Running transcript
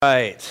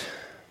Right.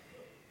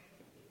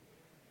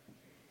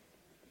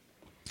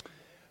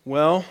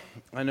 Well,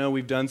 I know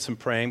we've done some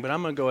praying, but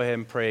I'm going to go ahead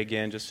and pray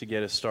again just to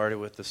get us started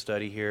with the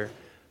study here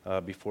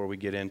before we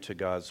get into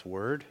God's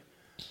Word.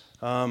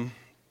 Again,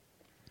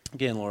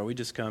 Lord, we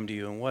just come to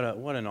you, and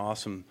what an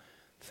awesome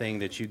thing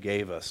that you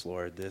gave us,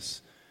 Lord,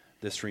 this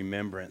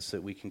remembrance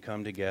that we can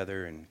come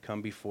together and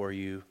come before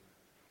you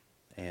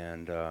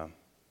and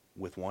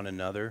with one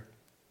another.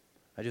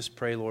 I just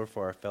pray, Lord,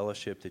 for our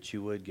fellowship that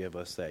you would give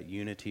us that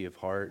unity of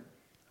heart,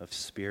 of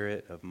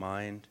spirit, of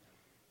mind.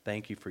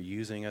 Thank you for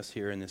using us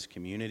here in this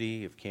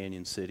community of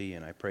Canyon City,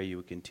 and I pray you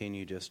would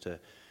continue just to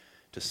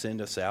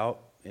send us out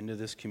into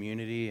this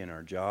community in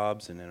our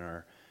jobs and in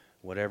our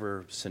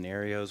whatever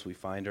scenarios we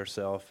find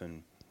ourselves,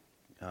 and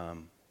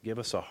give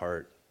us a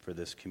heart for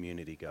this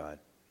community, God.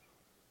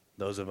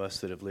 Those of us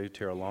that have lived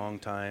here a long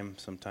time,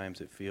 sometimes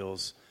it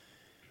feels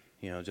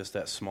just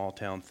that small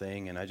town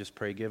thing, and I just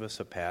pray give us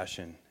a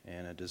passion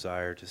and a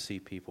desire to see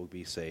people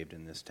be saved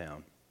in this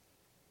town.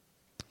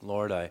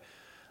 Lord, I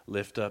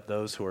lift up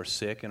those who are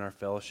sick in our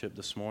fellowship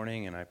this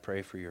morning, and I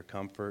pray for your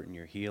comfort and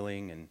your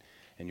healing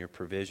and your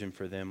provision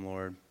for them,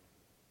 Lord,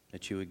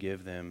 that you would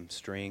give them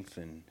strength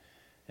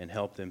and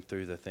help them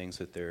through the things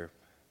that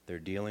they're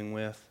dealing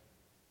with,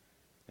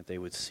 that they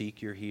would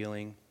seek your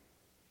healing,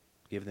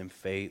 give them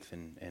faith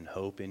and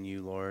hope in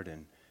you, Lord,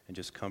 and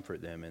just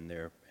comfort them in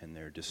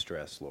their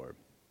distress, Lord.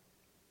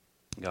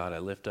 God, I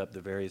lift up the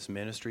various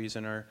ministries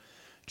in our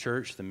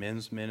church, the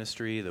men's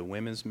ministry, the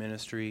women's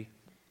ministry,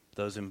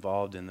 those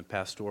involved in the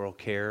pastoral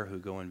care who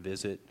go and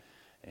visit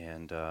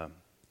and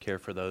care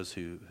for those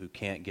who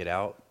can't get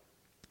out,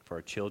 for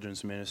our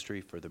children's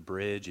ministry, for the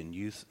bridge and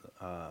youth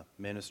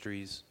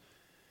ministries,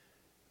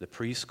 the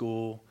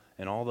preschool,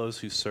 and all those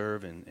who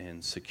serve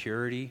in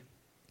security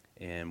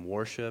and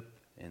worship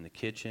in the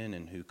kitchen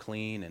and who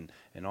clean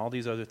and all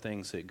these other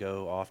things that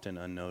go often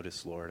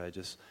unnoticed, Lord. I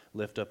just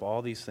lift up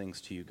all these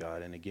things to you,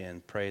 God, and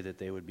again, pray that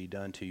they would be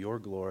done to your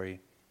glory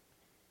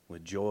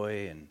with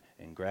joy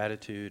and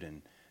gratitude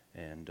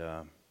and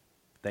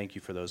thank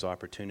you for those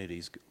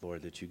opportunities,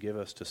 Lord, that you give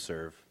us to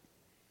serve.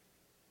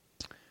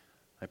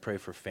 I pray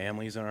for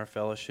families in our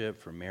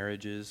fellowship, for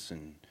marriages,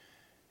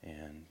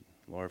 and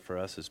Lord, for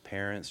us as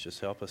parents, just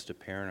help us to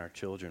parent our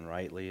children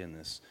rightly in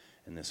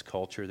this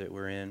culture that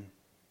we're in,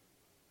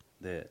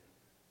 that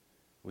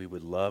we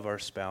would love our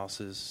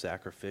spouses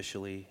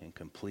sacrificially and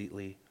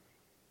completely,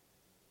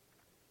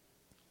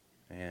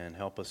 and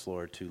help us,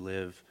 Lord, to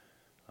live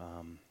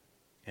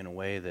in a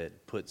way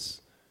that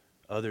puts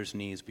others'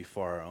 needs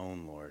before our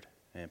own, Lord,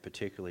 and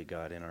particularly,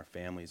 God, in our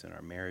families and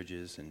our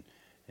marriages and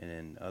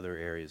in other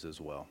areas as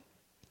well.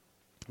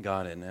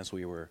 God, and as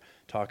we were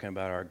talking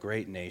about our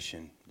great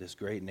nation, this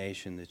great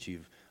nation that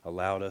you've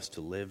allowed us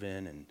to live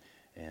in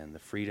and the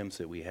freedoms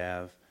that we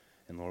have,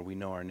 and Lord, we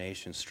know our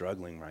nation's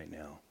struggling right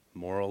now,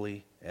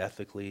 morally,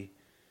 ethically,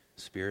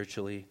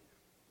 spiritually.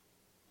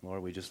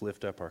 Lord, we just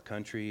lift up our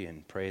country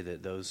and pray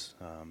that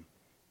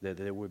that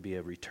there would be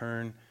a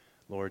return,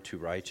 Lord, to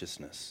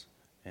righteousness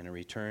and a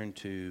return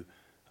to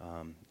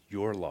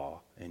your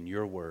law and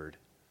your word.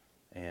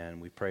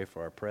 And we pray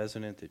for our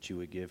president that you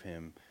would give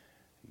him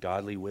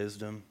godly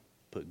wisdom,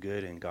 put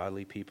good and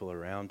godly people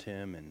around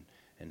him, and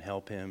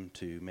help him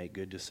to make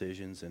good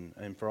decisions.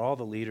 And for all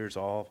the leaders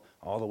all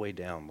the way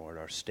down, Lord,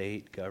 our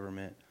state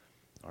government,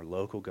 our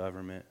local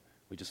government,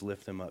 we just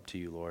lift them up to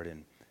you, Lord,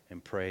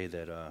 and pray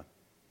that,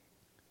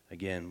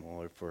 again,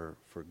 Lord, for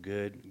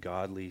good,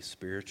 godly,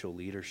 spiritual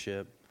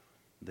leadership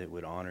that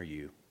would honor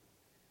you.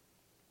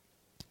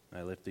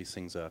 I lift these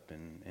things up,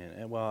 and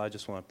well, I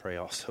just want to pray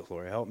also,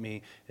 Lord, help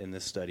me in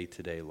this study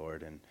today,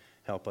 Lord, and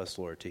help us,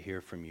 Lord, to hear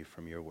from you,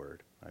 from your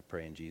word. I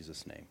pray in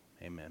Jesus' name.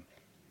 Amen.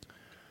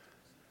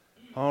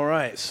 All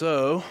right,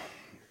 so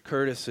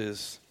Curtis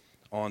is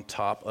on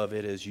top of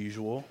it as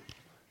usual.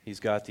 He's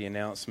got the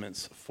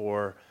announcements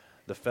for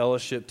the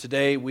fellowship.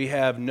 Today we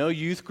have no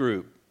youth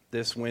group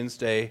this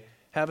Wednesday.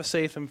 Have a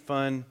safe and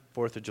fun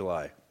 4th of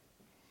July.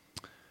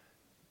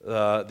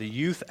 The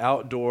youth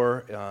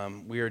outdoor,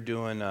 we are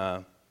doing,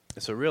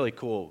 it's a really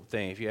cool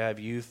thing. If you have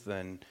youth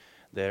and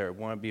they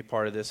want to be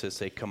part of this,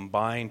 it's a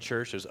combined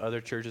church. There's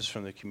other churches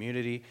from the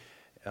community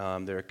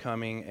that are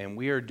coming, and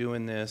we are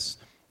doing this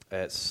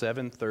at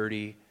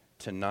 7:30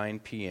 to 9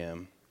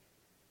 p.m.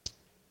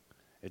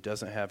 It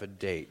doesn't have a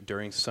date.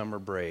 During summer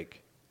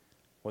break.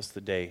 What's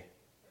the day?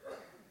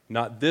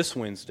 Not this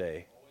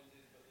Wednesday.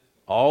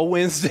 All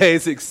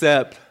Wednesdays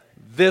except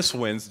this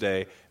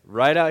Wednesday.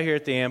 Right out here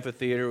at the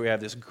amphitheater. We have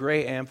this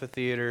great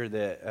amphitheater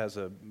that has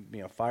a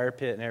fire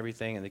pit and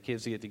everything, and the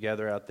kids get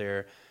together out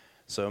there.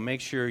 So make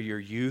sure you're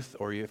youth,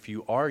 or if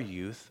you are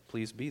youth,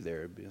 please be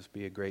there. It'll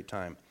be a great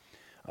time.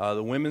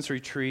 The women's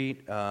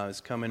retreat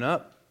is coming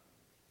up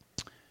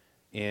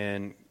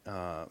in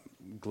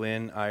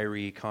Glen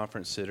Eyrie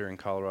Conference Center in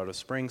Colorado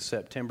Springs,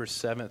 September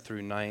 7th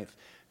through 9th.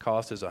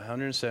 Cost is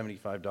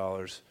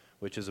 $175,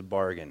 which is a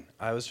bargain.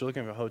 I was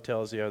looking for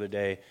hotels the other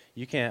day.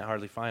 You can't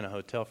hardly find a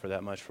hotel for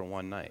that much for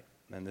one night,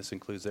 and this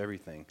includes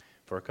everything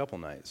for a couple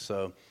nights.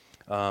 So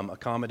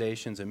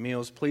accommodations and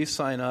meals. Please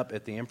sign up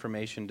at the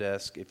information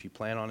desk if you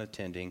plan on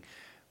attending.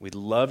 We'd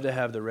love to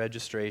have the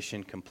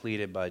registration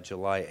completed by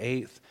July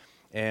 8th.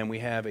 And we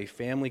have a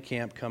family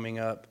camp coming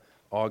up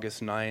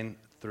August 9th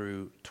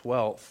through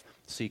 12th.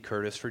 See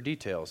Curtis for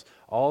details.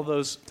 All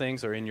those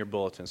things are in your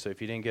bulletin. So if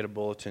you didn't get a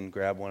bulletin,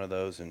 grab one of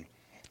those, and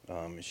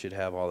it should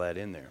have all that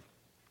in there.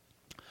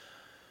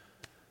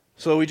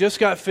 So we just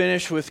got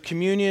finished with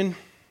communion.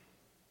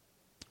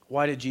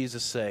 Why did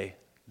Jesus say,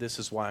 "This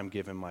is why I'm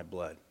giving my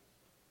blood"?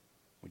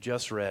 We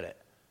just read it.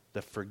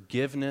 The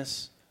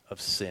forgiveness of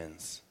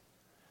sins.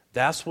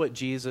 That's what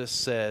Jesus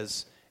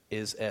says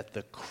is at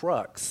the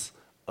crux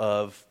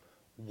of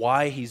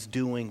why he's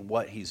doing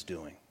what he's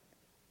doing.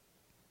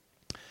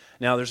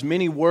 Now, there's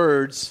many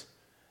words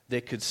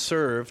that could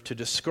serve to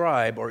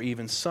describe or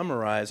even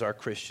summarize our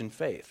Christian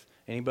faith.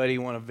 Anybody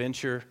want to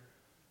venture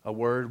a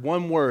word?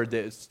 One word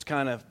that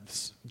kind of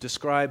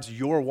describes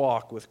your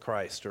walk with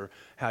Christ or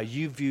how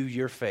you view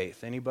your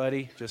faith.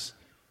 Anybody? Just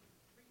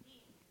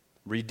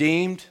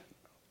redeemed.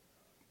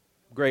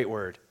 Great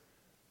word.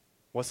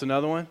 What's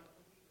another one?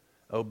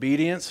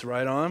 Obedience.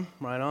 Right on.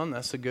 Right on.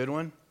 That's a good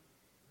one.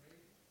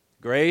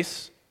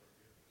 Grace.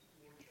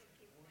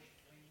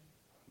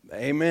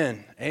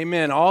 Amen.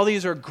 Amen. All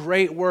these are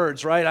great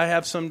words, right? I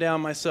have some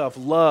down myself.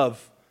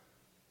 Love,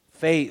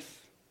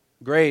 faith,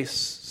 grace,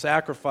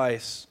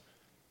 sacrifice,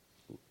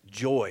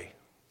 joy.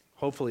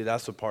 Hopefully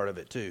that's a part of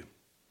it too.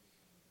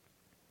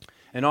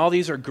 And all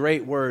these are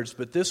great words,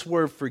 but this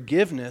word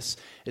forgiveness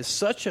is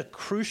such a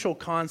crucial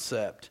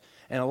concept.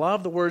 And a lot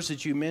of the words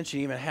that you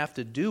mentioned even have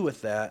to do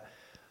with that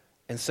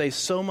and say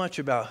so much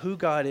about who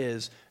God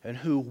is and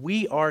who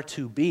we are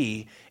to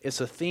be.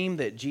 It's a theme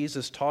that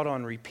Jesus taught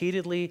on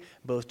repeatedly,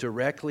 both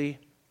directly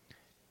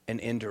and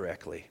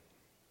indirectly.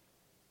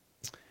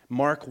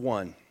 Mark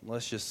 1.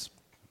 Let's just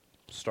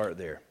start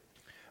there.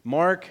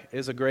 Mark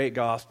is a great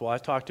gospel. I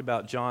talked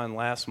about John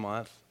last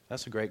month.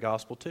 That's a great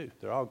gospel too.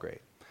 They're all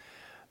great.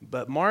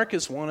 But Mark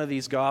is one of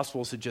these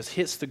gospels that just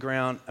hits the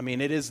ground. I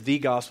mean, it is the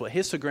gospel. It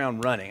hits the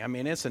ground running. I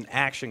mean, it's an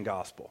action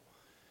gospel.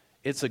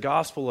 It's a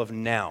gospel of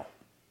now.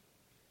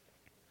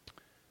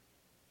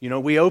 You know,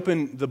 we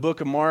open the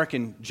book of Mark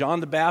and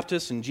John the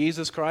Baptist and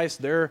Jesus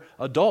Christ, they're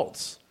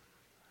adults.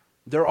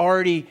 They've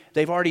already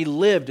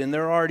lived and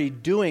they're already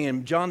doing.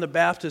 And John the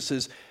Baptist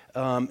is,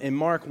 in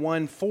Mark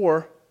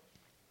 1:4,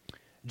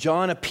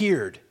 John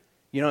appeared.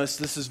 You know,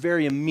 this is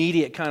very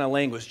immediate kind of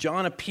language.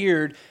 John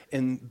appeared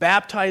in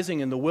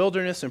baptizing in the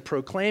wilderness and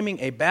proclaiming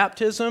a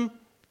baptism,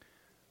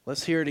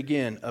 let's hear it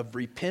again, of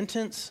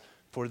repentance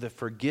for the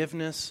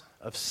forgiveness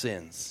of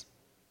sins.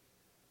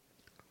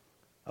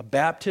 A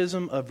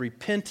baptism of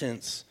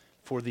repentance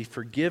for the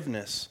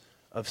forgiveness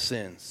of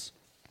sins.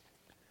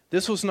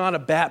 This was not a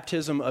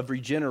baptism of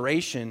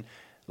regeneration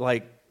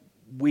like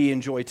we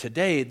enjoy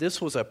today.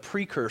 This was a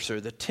precursor,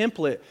 the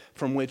template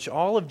from which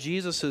all of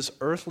Jesus'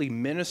 earthly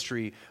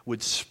ministry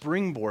would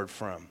springboard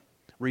from.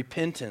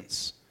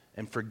 Repentance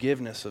and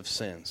forgiveness of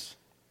sins.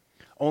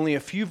 Only a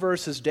few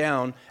verses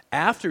down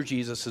after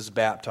Jesus is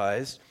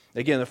baptized,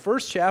 again, the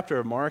first chapter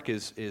of Mark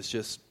is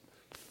just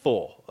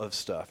full of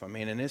stuff. I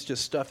mean, and it's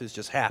just stuff is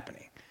just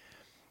happening.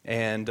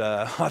 And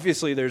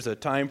obviously there's a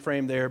time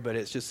frame there, but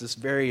it's just this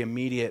very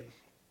immediate.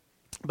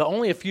 But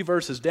only a few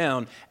verses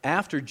down,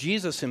 after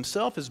Jesus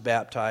himself is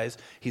baptized,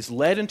 he's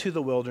led into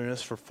the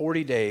wilderness for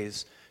 40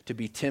 days to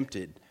be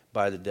tempted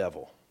by the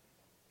devil.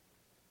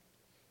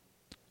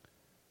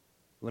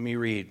 Let me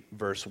read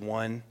verse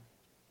 1,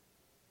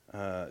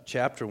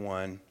 chapter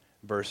 1,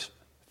 verse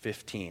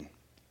 15.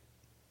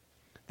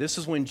 This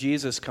is when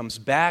Jesus comes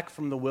back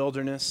from the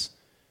wilderness,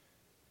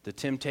 the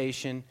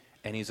temptation,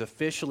 and he's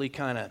officially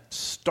kind of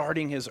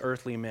starting his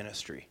earthly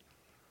ministry.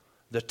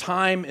 The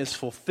time is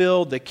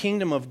fulfilled. The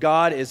kingdom of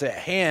God is at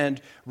hand.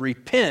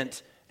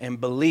 Repent and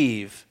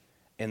believe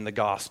in the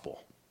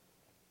gospel.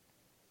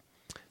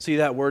 See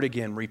that word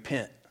again,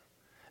 repent.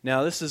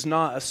 Now, this is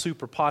not a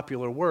super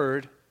popular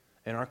word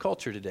in our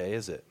culture today,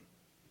 is it?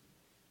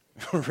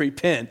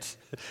 Repent.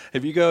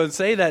 If you go and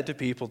say that to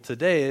people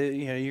today,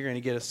 you're going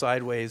to get a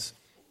sideways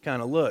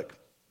kind of look.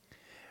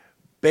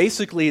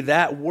 Basically,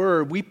 that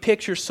word, we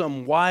picture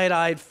some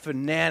wide-eyed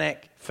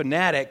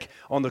fanatic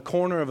on the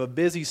corner of a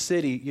busy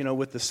city,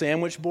 with the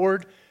sandwich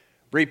board.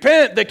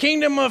 Repent, the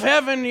kingdom of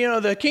heaven,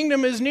 the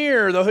kingdom is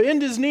near, the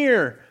end is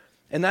near.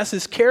 And that's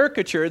this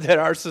caricature that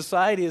our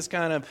society has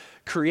kind of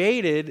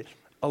created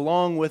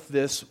along with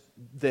this,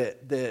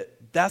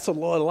 that's a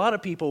lot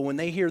of people, when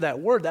they hear that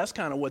word, that's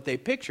kind of what they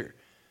picture.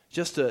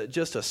 Just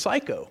a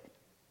psycho.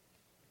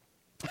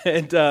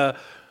 And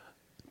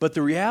but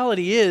the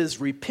reality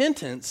is,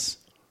 repentance,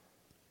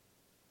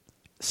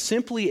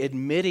 simply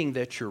admitting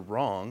that you're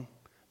wrong,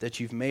 that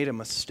you've made a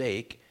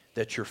mistake,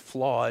 that you're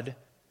flawed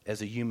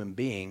as a human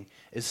being,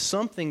 is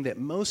something that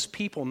most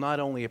people not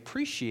only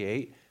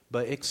appreciate,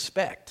 but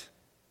expect.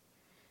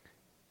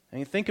 I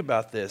mean, think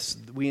about this.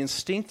 We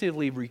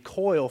instinctively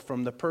recoil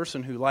from the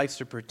person who likes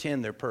to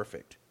pretend they're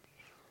perfect,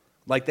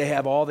 like they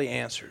have all the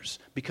answers,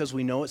 because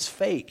we know it's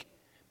fake,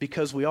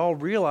 because we all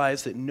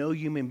realize that no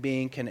human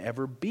being can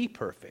ever be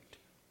perfect.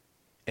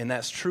 And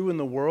that's true in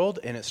the world,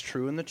 and it's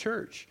true in the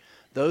church.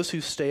 Those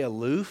who stay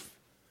aloof,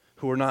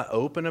 who are not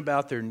open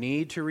about their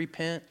need to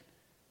repent,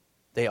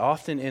 they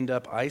often end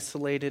up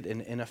isolated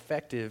and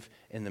ineffective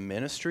in the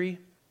ministry,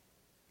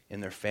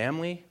 in their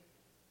family,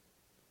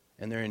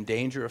 and they're in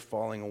danger of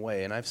falling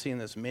away. And I've seen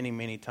this many,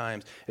 many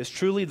times. It's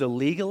truly the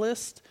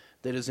legalist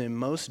that is in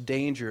most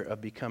danger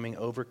of becoming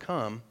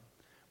overcome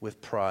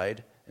with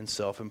pride and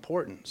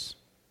self-importance.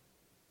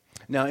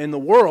 Now, in the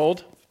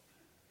world,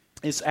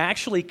 it's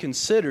actually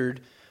considered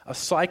a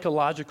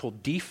psychological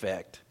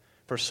defect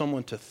for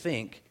someone to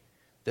think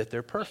that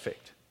they're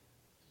perfect.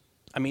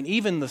 I mean,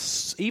 even the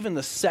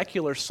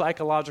secular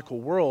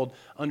psychological world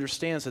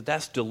understands that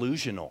that's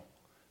delusional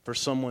for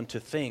someone to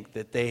think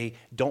that they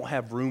don't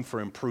have room for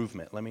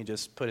improvement. Let me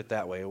just put it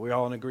that way. Are we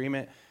all in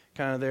agreement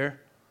kind of there?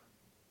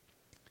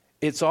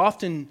 It's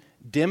often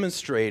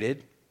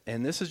demonstrated,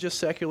 and this is just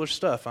secular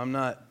stuff. I'm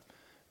not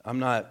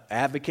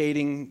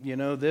advocating,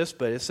 this,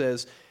 but it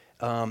says,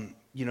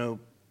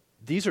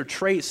 these are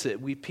traits that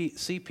we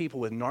see people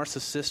with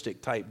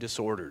narcissistic type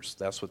disorders.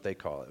 That's what they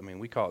call it. I mean,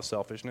 we call it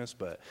selfishness,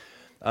 but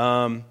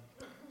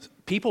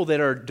people that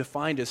are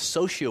defined as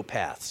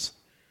sociopaths,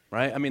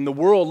 right? I mean, the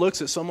world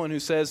looks at someone who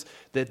says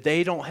that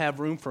they don't have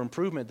room for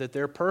improvement, that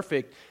they're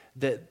perfect,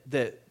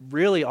 that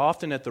really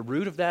often at the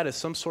root of that is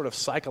some sort of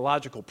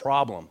psychological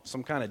problem,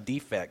 some kind of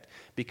defect,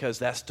 because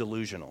that's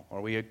delusional.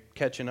 Are we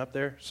catching up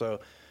there? So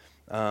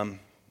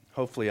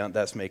hopefully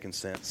that's making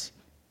sense.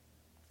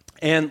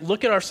 And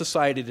look at our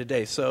society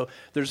today. So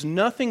there's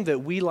nothing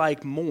that we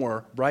like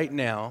more right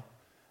now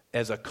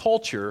as a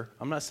culture,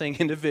 I'm not saying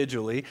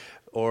individually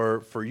or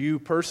for you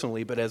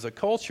personally, but as a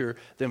culture,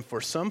 than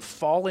for some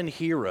fallen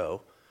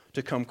hero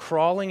to come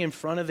crawling in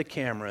front of the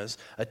cameras,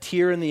 a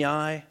tear in the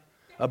eye,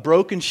 a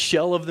broken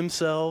shell of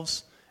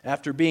themselves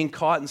after being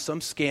caught in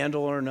some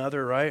scandal or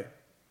another, right?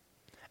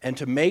 And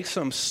to make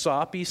some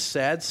soppy,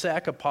 sad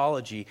sack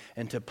apology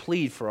and to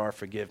plead for our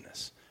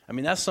forgiveness. I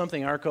mean, that's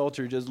something our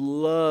culture just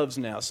loves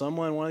now.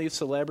 One of these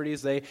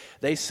celebrities,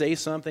 they say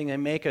something, they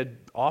make an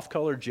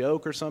off-color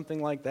joke or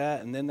something like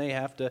that, and then they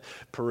have to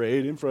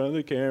parade in front of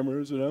the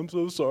cameras, and I'm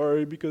so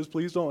sorry because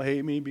please don't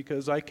hate me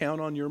because I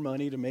count on your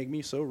money to make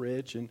me so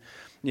rich. And,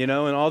 and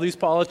all these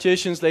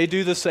politicians, they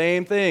do the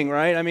same thing,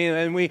 right? I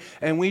mean,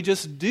 and we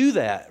just do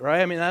that,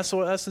 right? I mean, that's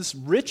this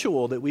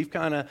ritual that we've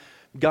kind of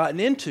gotten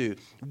into.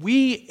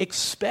 We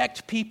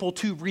expect people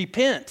to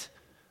repent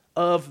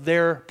of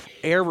their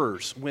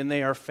errors when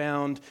they are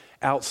found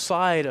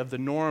outside of the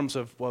norms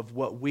of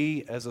what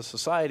we as a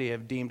society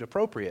have deemed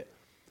appropriate.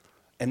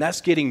 And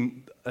that's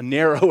getting a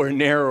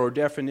narrower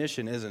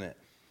definition, isn't it?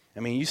 I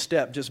mean, you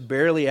step just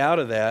barely out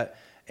of that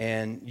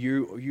and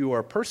you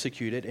are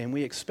persecuted, and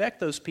we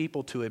expect those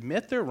people to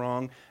admit they're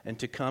wrong and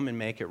to come and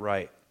make it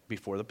right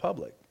before the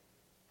public.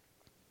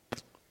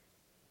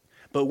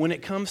 But when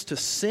it comes to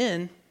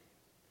sin,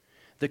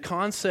 the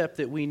concept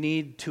that we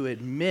need to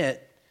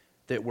admit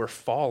that we're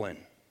fallen,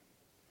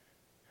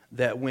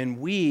 that when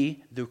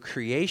we, the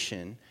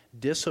creation,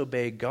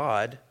 disobey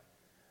God,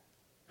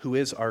 who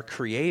is our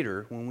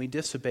creator, when we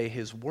disobey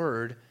his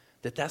word,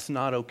 that's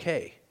not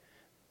okay.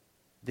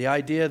 The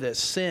idea that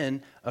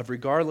sin, of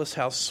regardless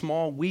how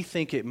small we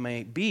think it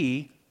may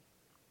be,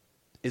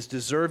 is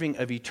deserving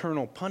of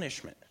eternal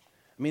punishment.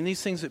 I mean,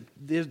 these things,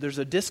 there's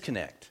a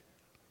disconnect.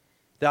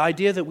 The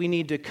idea that we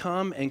need to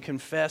come and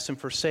confess and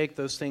forsake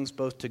those things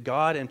both to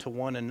God and to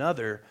one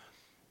another,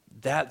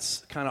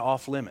 that's kind of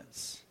off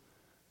limits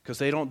because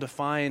they don't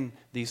define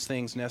these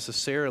things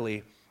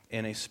necessarily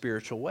in a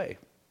spiritual way.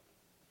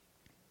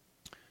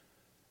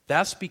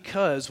 That's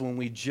because when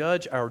we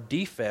judge our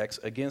defects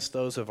against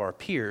those of our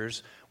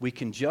peers, we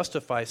can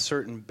justify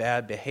certain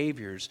bad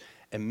behaviors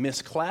and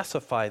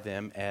misclassify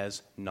them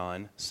as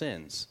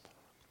non-sins.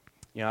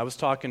 I was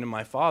talking to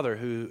my father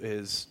who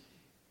is,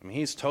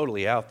 he's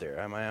totally out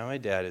there. My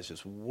dad is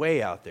just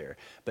way out there.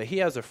 But he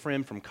has a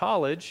friend from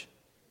college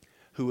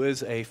who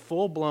is a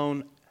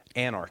full-blown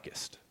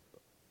anarchist.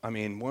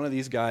 One of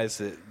these guys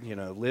that,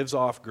 lives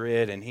off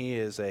grid, and he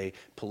is a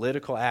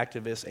political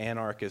activist,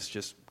 anarchist,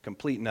 just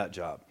complete nut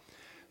job.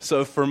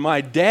 So for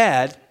my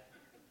dad,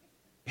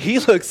 he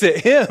looks at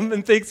him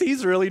and thinks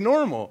he's really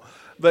normal.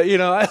 But,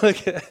 I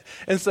look at,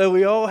 and so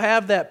we all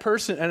have that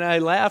person, and I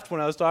laughed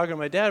when I was talking to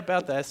my dad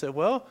about that. I said,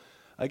 well,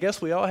 I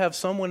guess we all have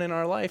someone in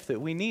our life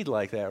that we need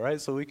like that, right?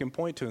 So we can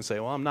point to and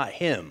say, well, I'm not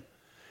him.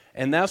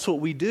 And that's what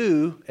we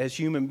do as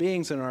human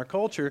beings in our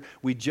culture.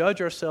 We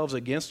judge ourselves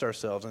against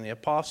ourselves. And the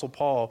Apostle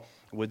Paul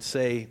would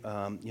say,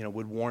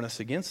 would warn us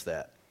against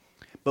that.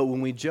 But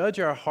when we judge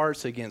our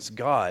hearts against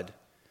God,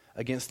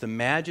 against the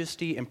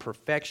majesty and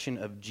perfection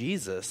of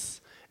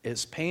Jesus,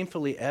 it's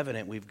painfully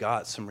evident we've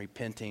got some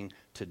repenting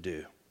to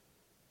do.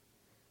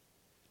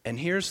 And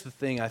here's the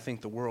thing I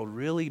think the world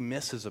really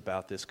misses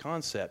about this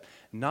concept.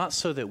 Not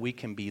so that we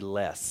can be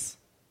less.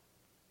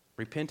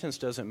 Repentance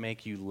doesn't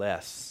make you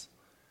less,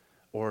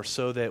 or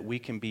so that we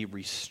can be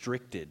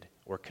restricted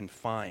or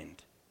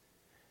confined.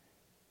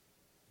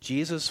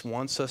 Jesus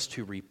wants us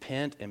to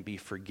repent and be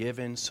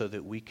forgiven so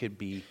that we could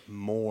be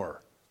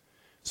more,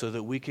 so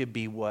that we could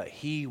be what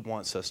he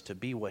wants us to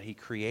be, what he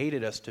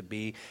created us to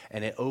be,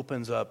 and it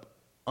opens up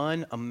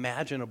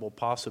unimaginable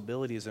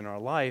possibilities in our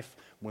life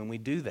when we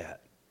do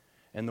that.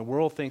 And the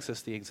world thinks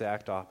it's the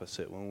exact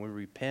opposite. When we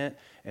repent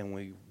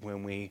and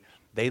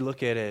they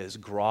look at it as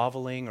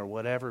groveling or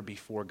whatever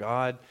before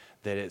God,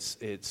 that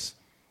it's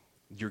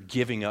you're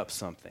giving up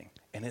something.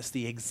 And it's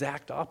the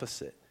exact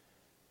opposite.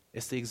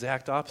 It's the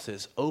exact opposite.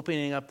 It's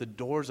opening up the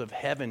doors of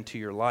heaven to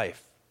your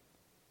life.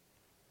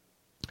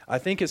 I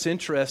think it's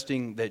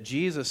interesting that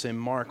Jesus in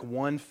Mark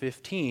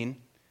 1:15,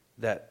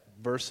 that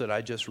verse that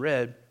I just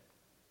read,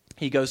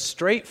 he goes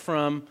straight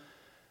from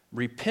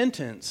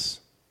repentance,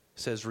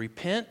 says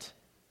repent.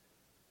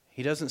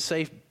 He doesn't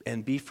say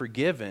and be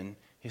forgiven.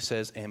 He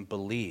says and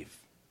believe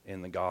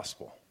in the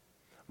gospel.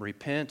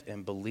 Repent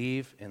and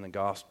believe in the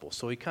gospel.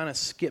 So he kind of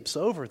skips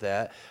over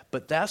that,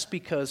 but that's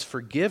because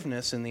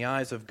forgiveness in the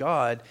eyes of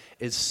God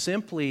is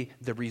simply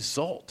the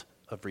result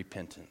of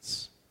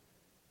repentance.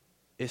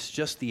 It's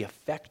just the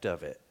effect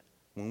of it.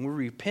 When we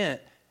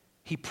repent,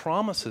 he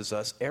promises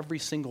us every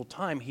single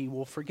time he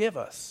will forgive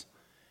us.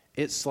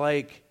 It's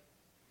like,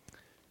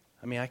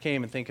 I can't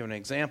even think of an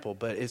example,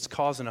 but it's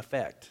cause and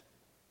effect.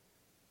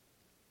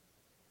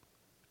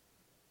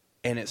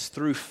 And it's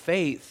through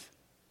faith,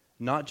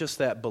 not just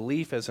that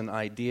belief as an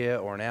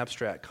idea or an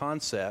abstract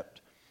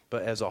concept,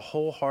 but as a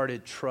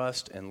wholehearted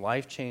trust and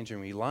life-changing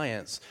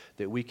reliance,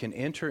 that we can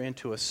enter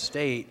into a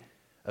state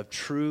of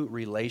true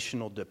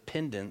relational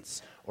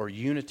dependence or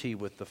unity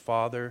with the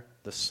Father,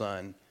 the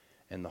Son,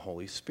 and the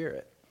Holy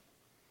Spirit.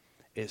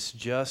 It's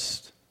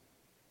just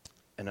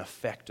an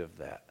effect of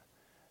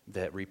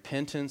that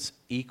repentance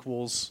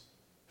equals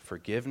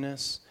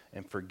forgiveness,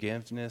 and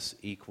forgiveness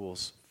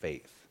equals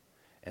faith.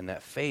 And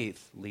that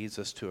faith leads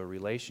us to a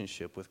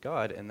relationship with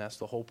God, and that's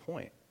the whole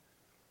point.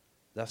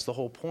 That's the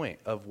whole point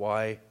of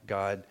why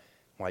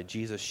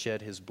Jesus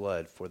shed his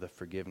blood for the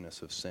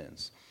forgiveness of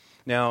sins.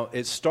 Now,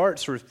 it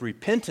starts with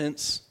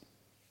repentance,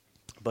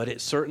 but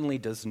it certainly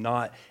does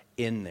not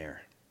end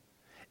there.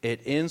 It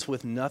ends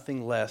with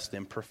nothing less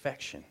than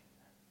perfection.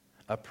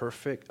 A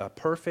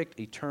perfect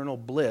eternal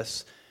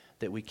bliss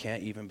that we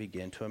can't even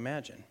begin to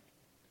imagine.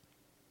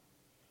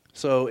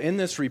 So in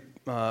this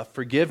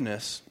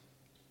forgiveness,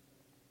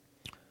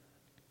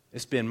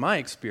 it's been my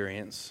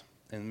experience,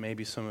 and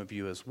maybe some of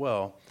you as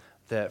well,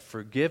 that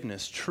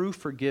forgiveness, true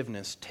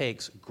forgiveness,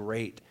 takes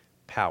great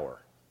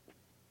power.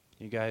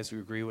 You guys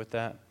agree with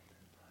that?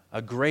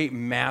 A great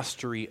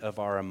mastery of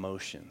our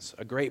emotions,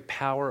 a great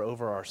power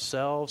over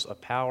ourselves, a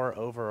power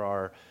over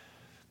our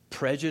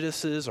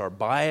prejudices, our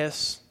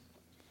bias,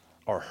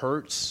 our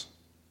hurts.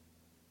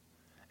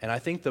 And I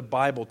think the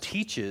Bible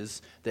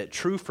teaches that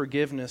true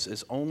forgiveness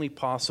is only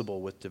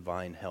possible with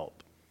divine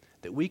help.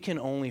 That we can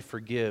only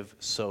forgive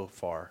so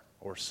far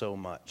or so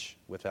much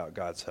without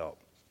God's help.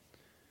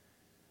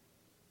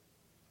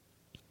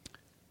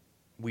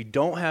 We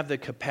don't have the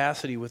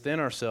capacity within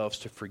ourselves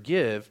to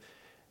forgive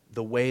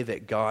the way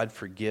that God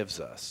forgives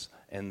us.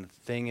 And the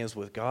thing is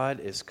with God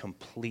is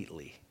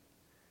completely.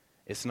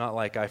 It's not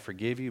like I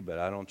forgive you, but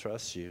I don't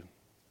trust you.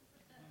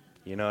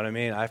 You know what I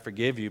mean? I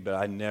forgive you, but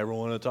I never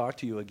want to talk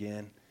to you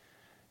again.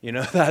 You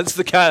know, that's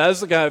the kind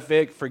of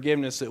fake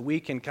forgiveness that we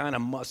can kind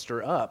of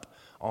muster up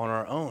on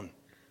our own.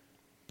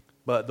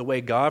 But the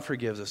way God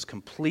forgives us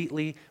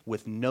completely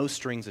with no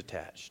strings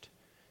attached.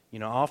 You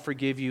know, I'll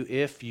forgive you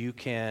if you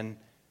can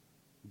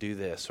do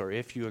this, or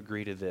if you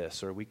agree to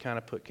this, or we kind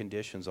of put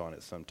conditions on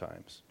it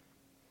sometimes.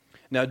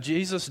 Now,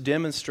 Jesus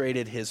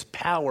demonstrated his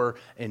power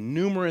in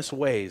numerous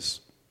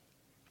ways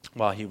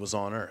while he was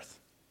on earth.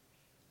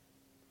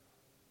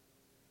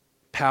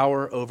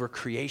 Power over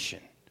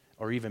creation,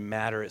 or even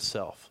matter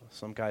itself.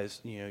 Some guys,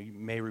 you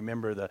may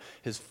remember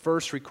his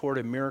first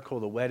recorded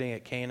miracle, the wedding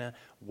at Cana,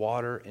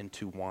 water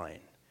into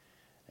wine.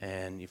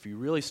 And if you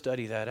really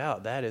study that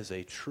out, that is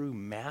a true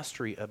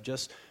mastery of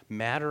just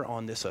matter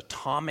on this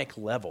atomic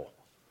level.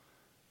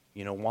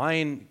 You know,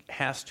 wine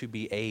has to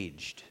be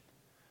aged.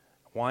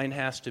 Wine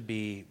has to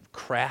be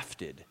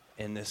crafted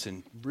in this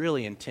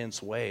really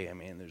intense way. I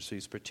mean, there's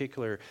these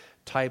particular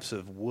types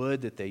of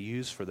wood that they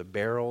use for the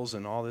barrels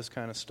and all this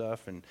kind of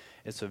stuff. And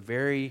it's a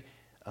very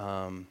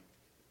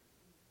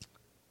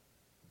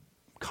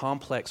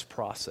complex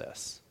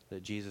process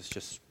that Jesus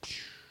just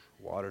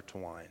water to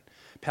wine.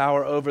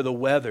 Power over the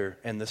weather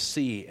and the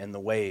sea and the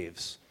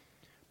waves.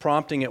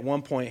 Prompting at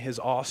one point his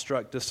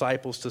awestruck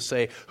disciples to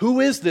say, "Who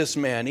is this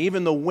man?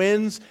 Even the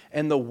winds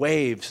and the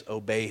waves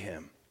obey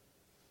him."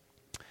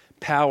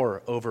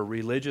 Power over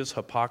religious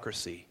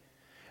hypocrisy.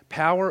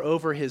 Power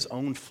over his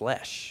own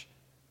flesh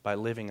by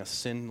living a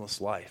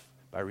sinless life,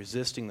 by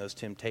resisting those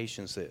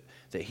temptations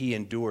that he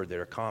endured that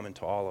are common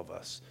to all of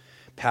us.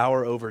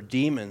 Power over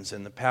demons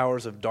and the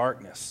powers of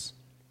darkness.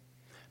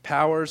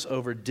 Powers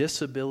over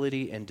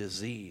disability and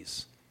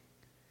disease.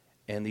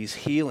 And these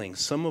healings,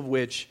 some of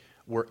which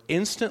were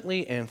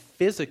instantly and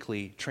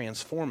physically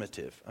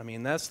transformative. I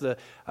mean,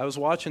 I was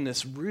watching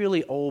this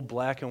really old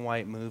black and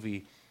white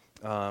movie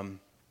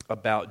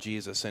about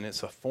Jesus, and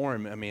it's a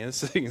foreign,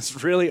 this thing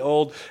is really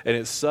old, and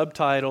it's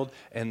subtitled,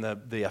 and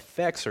the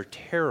effects are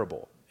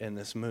terrible. in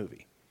this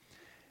movie.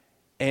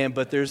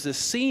 But there's this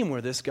scene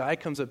where this guy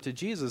comes up to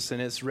Jesus,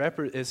 and it's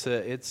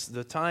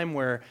the time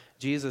where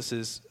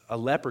a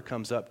leper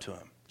comes up to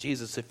him.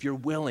 Jesus, if you're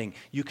willing,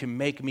 you can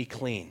make me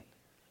clean.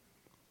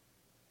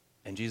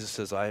 And Jesus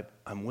says,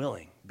 I'm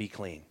willing, be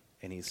clean.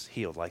 And he's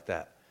healed like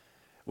that.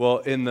 Well,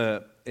 in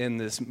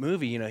this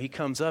movie, he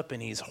comes up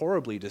and he's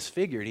horribly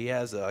disfigured. He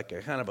has a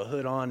kind of a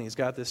hood on. He's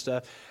got this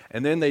stuff.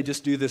 And then they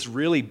just do this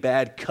really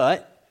bad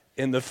cut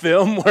in the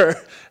film where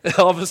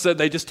all of a sudden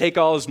they just take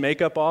all his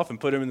makeup off and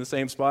put him in the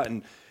same spot.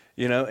 And,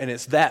 and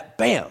it's that,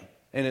 bam.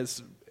 And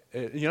it's,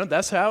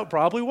 that's how it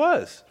probably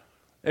was.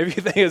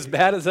 Everything as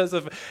bad as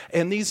that.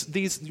 And these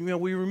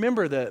we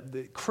remember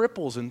the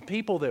cripples and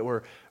people that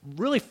were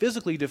really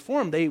physically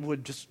deformed, they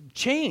would just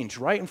change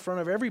right in front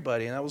of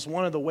everybody. And that was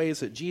one of the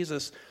ways that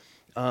Jesus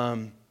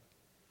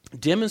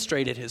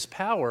demonstrated his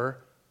power,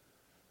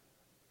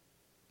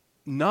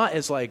 not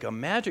as like a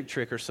magic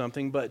trick or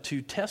something, but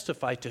to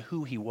testify to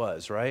who he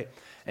was, right?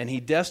 And he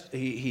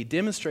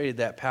demonstrated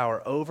that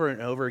power over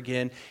and over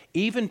again,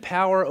 even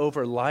power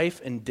over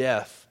life and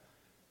death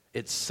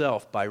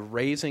itself, by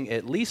raising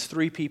at least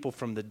 3 people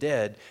from the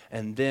dead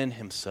and then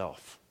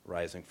himself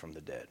rising from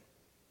the dead.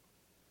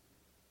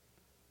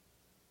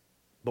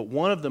 But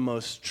one of the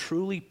most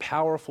truly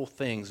powerful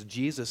things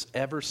Jesus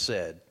ever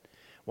said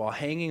while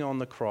hanging on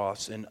the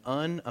cross in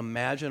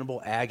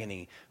unimaginable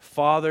agony,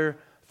 Father,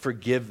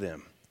 forgive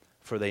them,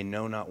 for they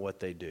know not what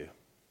they do.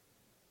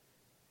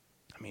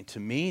 I mean, to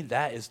me,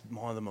 that is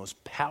one of the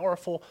most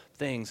powerful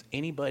things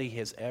anybody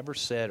has ever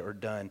said or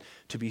done,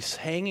 to be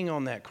hanging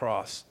on that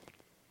cross.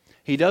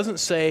 He doesn't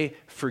say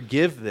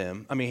forgive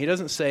them. He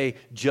doesn't say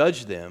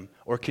judge them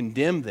or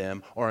condemn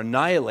them or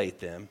annihilate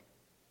them,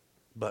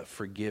 but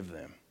forgive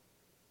them.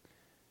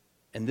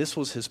 And this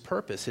was his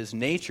purpose, his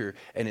nature,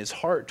 and his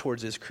heart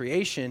towards his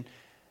creation.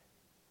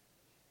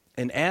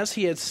 And as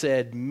he had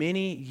said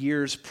many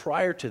years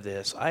prior to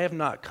this, I have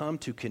not come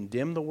to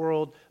condemn the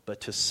world, but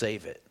to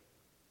save it.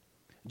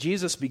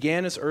 Jesus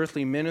began his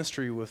earthly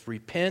ministry with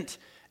repent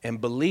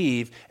and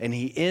believe, and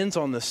he ends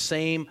on the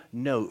same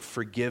note,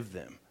 forgive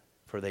them,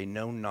 for they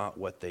know not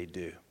what they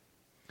do.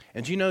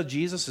 And do you know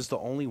Jesus is the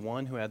only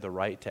one who had the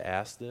right to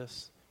ask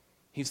this?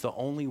 He's the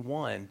only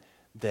one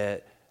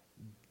that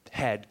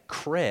had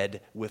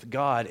cred with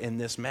God in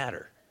this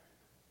matter.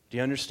 Do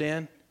you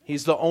understand?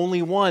 He's the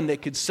only one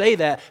that could say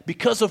that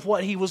because of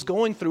what he was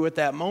going through at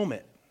that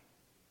moment.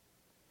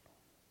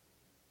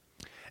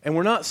 And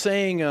we're not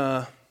saying,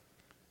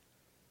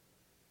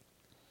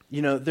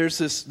 there's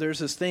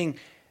this thing.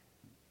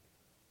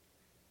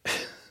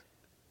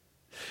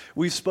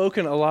 We've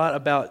spoken a lot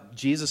about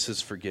Jesus'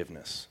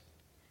 forgiveness.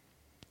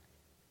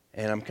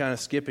 And I'm kind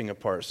of skipping a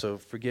part, so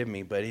forgive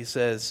me. But he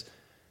says,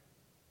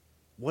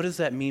 what does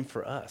that mean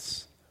for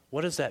us?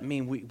 What does that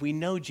mean? We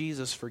know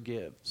Jesus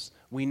forgives.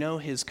 We know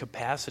his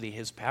capacity,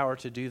 his power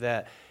to do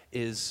that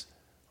is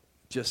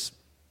just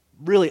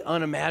really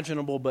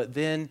unimaginable. But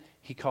then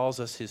he calls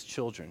us his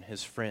children,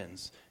 his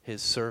friends,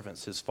 his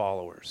servants, his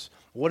followers.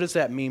 What does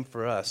that mean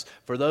for us?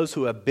 For those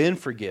who have been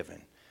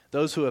forgiven,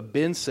 those who have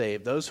been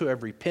saved, those who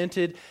have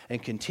repented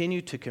and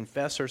continue to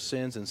confess our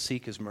sins and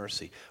seek his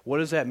mercy. What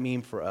does that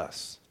mean for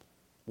us?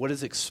 What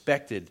is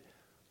expected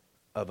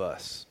of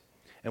us?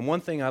 And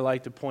one thing I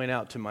like to point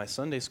out to my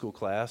Sunday school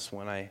class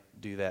when I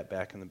do that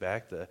back in the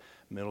back, the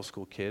middle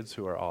school kids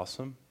who are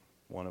awesome,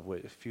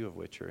 a few of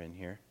which are in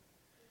here,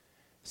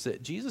 is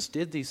that Jesus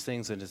did these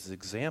things as an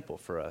example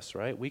for us,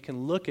 right? We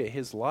can look at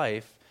his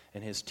life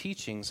and his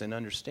teachings and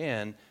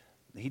understand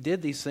he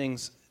did these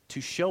things to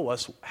show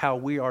us how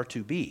we are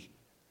to be.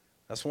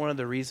 That's one of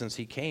the reasons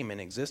he came and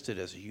existed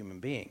as a human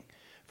being,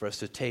 for us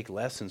to take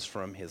lessons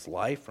from his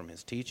life, from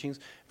his teachings,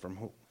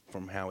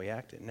 from how he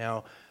acted.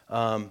 Now,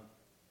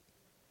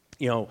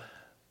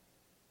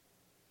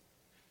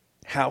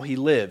 how he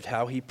lived,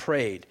 how he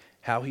prayed,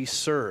 how he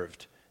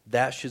served,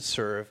 that should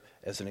serve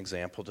as an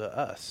example to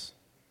us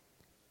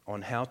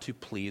on how to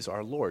please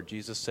our Lord.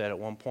 Jesus said at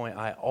one point,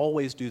 I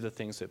always do the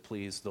things that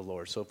please the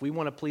Lord. So if we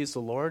want to please the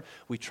Lord,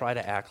 we try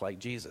to act like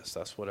Jesus.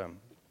 That's what I'm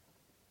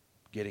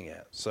getting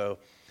at. So,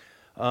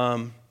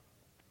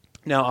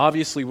 now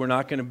obviously we're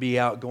not going to be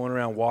out going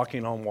around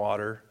walking on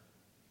water.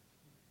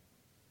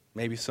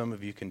 Maybe some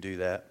of you can do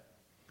that.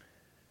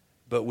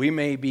 But we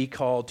may be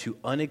called to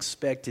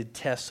unexpected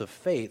tests of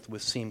faith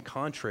which seem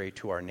contrary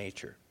to our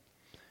nature.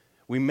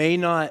 We may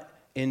not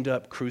end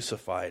up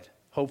crucified,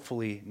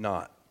 hopefully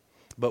not,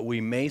 but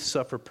we may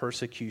suffer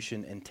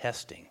persecution and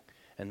testing.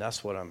 And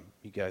that's what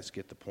you guys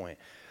get the point.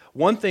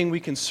 One thing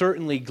we can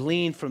certainly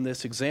glean from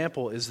this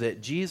example is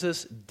that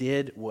Jesus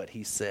did what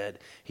he said.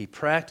 He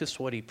practiced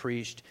what he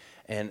preached,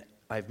 and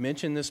I've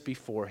mentioned this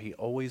before, he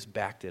always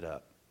backed it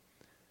up.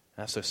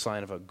 That's a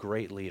sign of a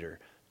great leader,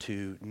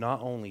 to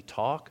not only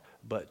talk,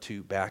 but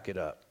to back it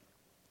up.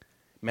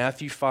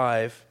 Matthew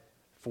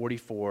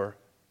 5:44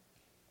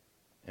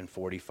 and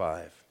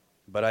 45.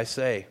 But I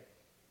say,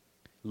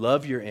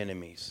 love your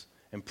enemies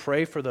and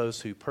pray for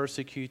those who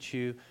persecute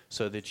you,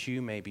 so that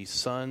you may be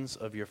sons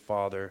of your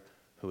Father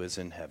who is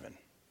in heaven.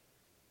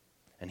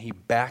 And he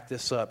backed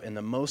this up in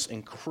the most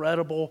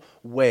incredible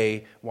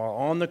way while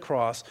on the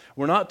cross.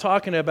 We're not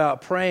talking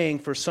about praying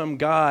for some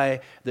guy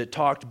that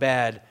talked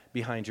bad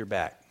behind your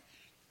back.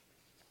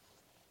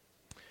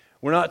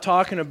 We're not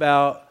talking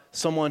about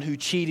someone who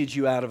cheated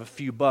you out of a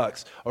few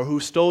bucks, or who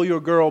stole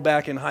your girl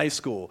back in high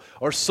school,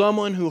 or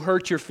someone who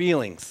hurt your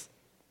feelings.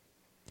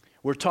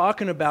 We're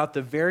talking about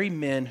the very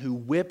men who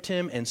whipped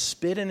him and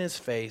spit in his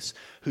face,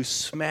 who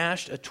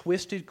smashed a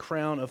twisted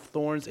crown of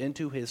thorns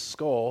into his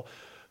skull,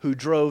 who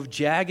drove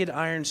jagged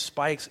iron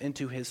spikes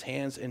into his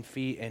hands and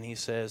feet, and he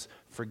says,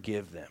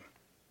 forgive them.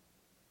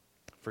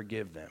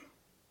 Forgive them.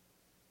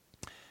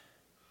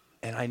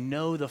 And I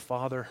know the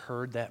Father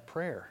heard that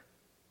prayer.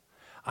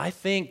 I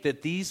think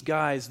that these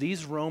guys,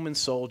 these Roman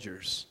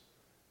soldiers,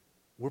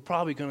 we're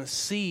probably going to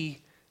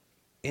see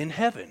in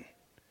heaven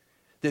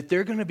that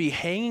they're going to be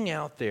hanging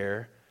out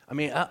there. I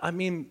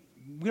mean,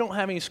 we don't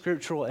have any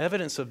scriptural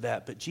evidence of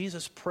that, but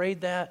Jesus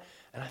prayed that,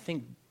 and I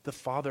think the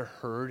Father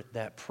heard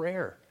that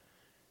prayer.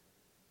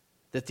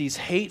 That these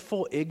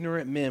hateful,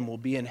 ignorant men will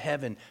be in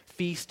heaven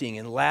feasting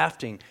and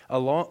laughing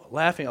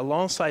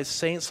alongside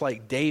saints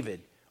like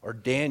David or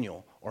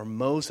Daniel or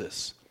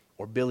Moses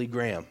or Billy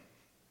Graham.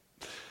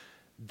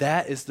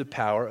 That is the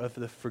power of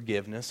the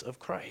forgiveness of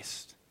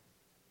Christ.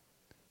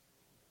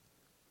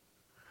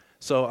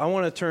 So I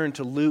want to turn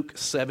to Luke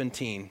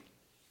 17.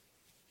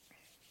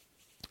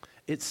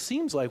 It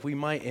seems like we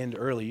might end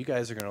early. You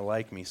guys are going to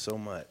like me so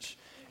much.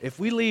 If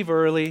we leave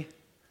early,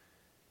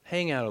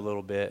 hang out a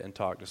little bit and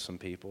talk to some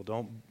people.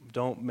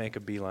 Don't make a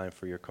beeline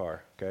for your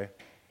car, okay?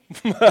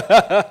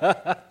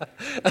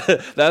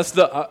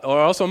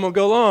 Or else I'm going to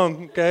go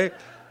long, okay?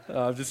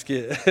 I'm just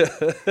kidding.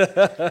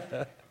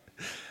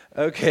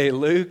 Okay,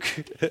 Luke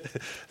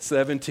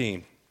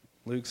 17.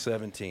 Luke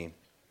 17.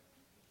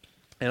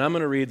 And I'm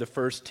going to read the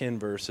first 10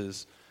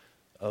 verses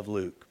of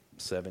Luke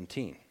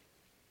 17.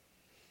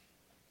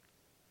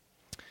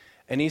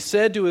 And he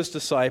said to his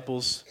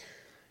disciples,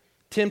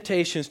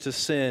 temptations to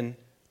sin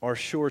are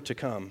sure to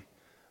come,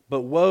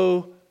 but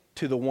woe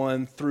to the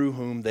one through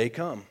whom they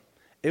come.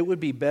 It would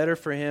be better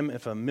for him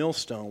if a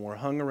millstone were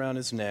hung around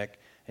his neck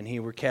and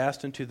he were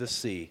cast into the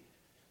sea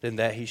than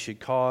that he should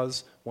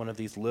cause one of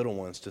these little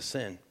ones to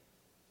sin.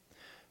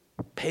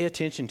 Pay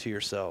attention to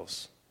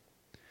yourselves.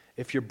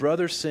 If your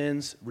brother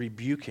sins,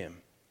 rebuke him.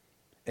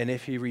 And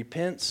if he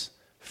repents,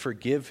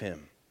 forgive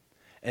him.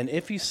 And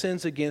if he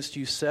sins against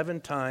you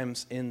 7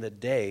 times in the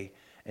day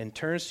and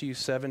turns to you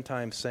 7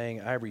 times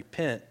saying, I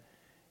repent,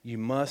 you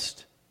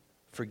must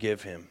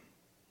forgive him.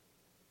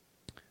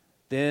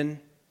 Then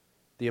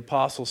the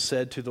apostles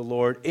said to the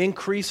Lord,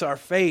 increase our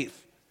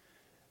faith.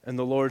 And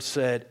the Lord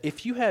said,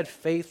 if you had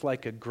faith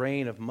like a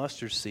grain of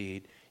mustard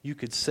seed, you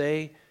could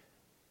say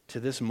to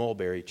this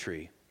mulberry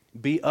tree,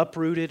 be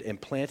uprooted and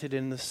planted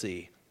in the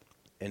sea,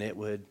 and it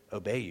would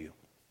obey you.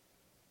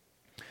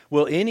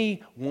 Will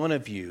any one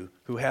of you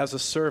who has a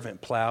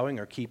servant plowing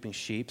or keeping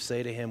sheep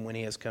say to him when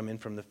he has come in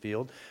from the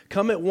field,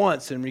 come at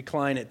once and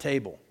recline at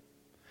table?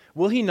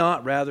 Will he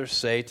not rather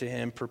say to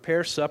him,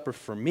 prepare supper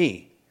for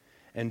me,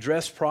 and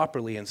dress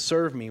properly and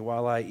serve me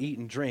while I eat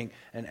and drink,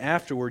 and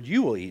afterward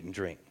you will eat and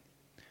drink?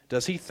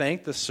 Does he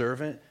thank the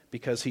servant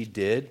because he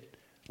did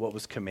what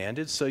was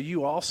commanded? So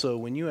you also,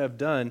 when you have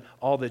done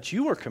all that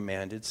you were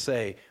commanded,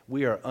 say,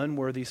 we are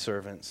unworthy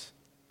servants.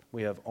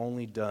 We have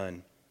only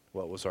done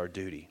what was our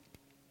duty.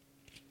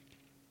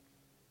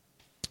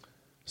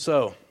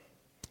 So,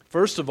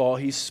 first of all,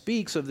 he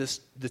speaks of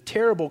the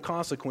terrible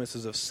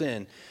consequences of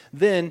sin.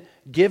 Then,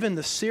 given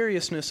the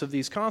seriousness of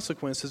these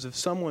consequences, if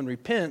someone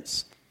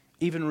repents,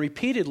 even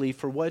repeatedly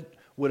for what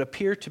would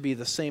appear to be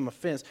the same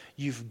offense,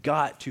 you've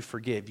got to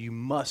forgive. You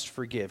must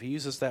forgive. He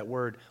uses that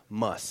word,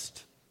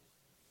 must.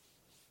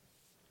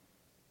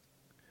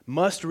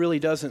 Must really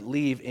doesn't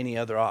leave any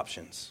other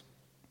options.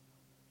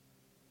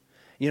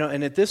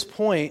 And at this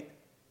point,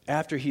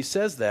 after he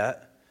says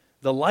that,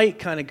 the light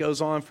kind of goes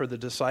on for the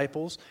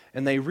disciples,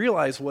 and they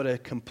realize what a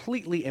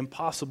completely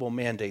impossible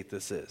mandate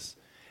this is.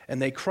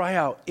 And they cry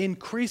out,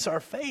 increase our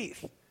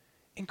faith.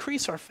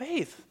 Increase our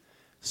faith.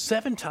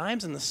 7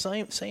 times in the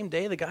same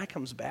day the guy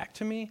comes back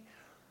to me?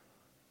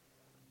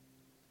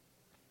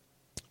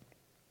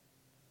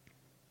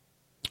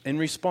 In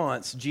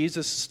response,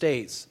 Jesus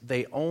states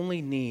they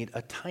only need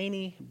a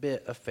tiny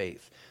bit of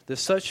faith. That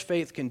such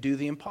faith can do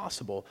the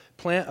impossible.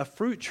 Plant a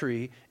fruit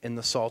tree in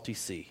the salty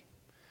sea.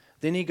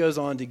 Then he goes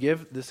on to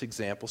give this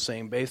example,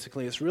 saying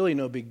basically it's really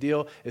no big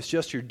deal. It's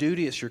just your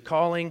duty, it's your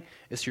calling,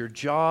 it's your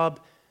job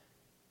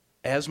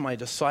as my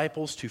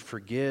disciples to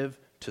forgive,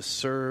 to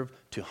serve,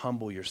 to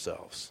humble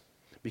yourselves.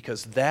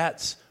 Because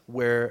that's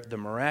where the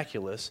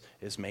miraculous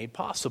is made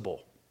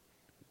possible.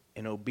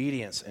 In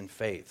obedience and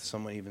faith.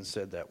 Someone even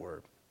said that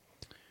word.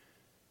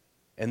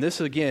 And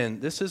this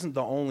isn't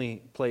the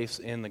only place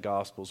in the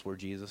Gospels where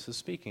Jesus is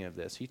speaking of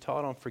this. He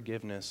taught on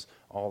forgiveness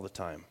all the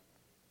time.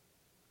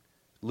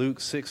 Luke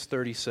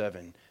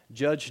 6:37,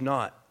 judge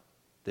not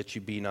that you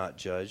be not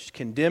judged.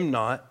 Condemn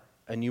not,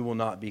 and you will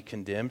not be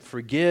condemned.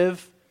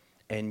 Forgive,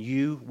 and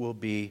you will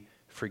be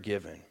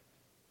forgiven.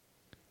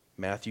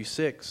 Matthew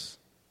 6:14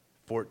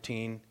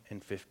 14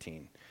 and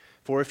 15.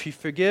 For if you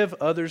forgive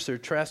others their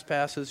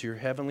trespasses, your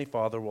heavenly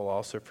Father will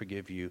also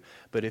forgive you.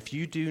 But if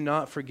you do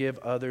not forgive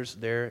others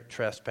their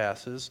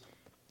trespasses,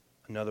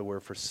 another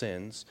word for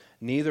sins,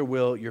 neither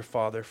will your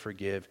Father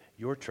forgive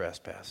your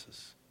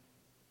trespasses.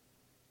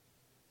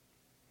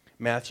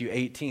 Matthew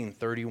 18,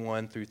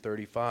 31 through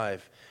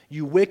 35.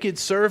 You wicked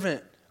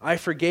servant, I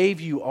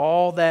forgave you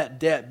all that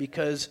debt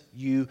because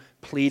you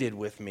pleaded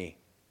with me.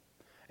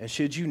 And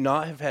should you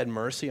not have had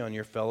mercy on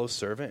your fellow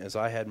servant as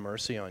I had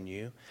mercy on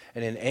you?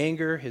 And in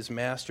anger his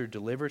master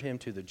delivered him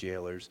to the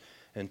jailers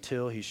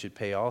until he should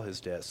pay all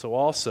his debt. So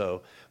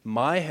also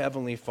my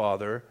heavenly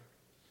Father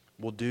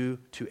will do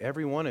to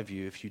every one of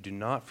you if you do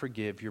not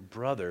forgive your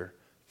brother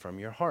from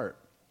your heart.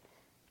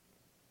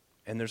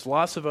 And there's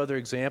lots of other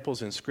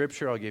examples in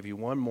Scripture. I'll give you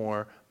one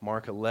more,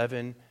 Mark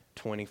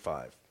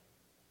 11:25.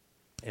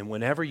 And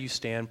whenever you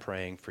stand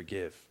praying,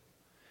 forgive.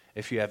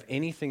 If you have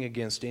anything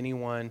against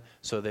anyone,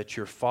 so that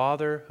your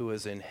Father who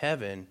is in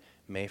heaven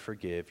may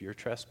forgive your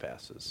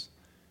trespasses.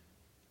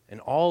 In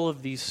all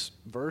of these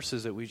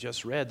verses that we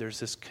just read, there's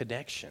this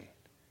connection.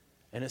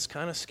 And it's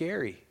kind of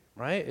scary,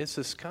 right? It's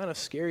this kind of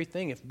scary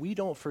thing. If we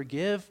don't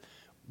forgive,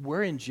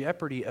 we're in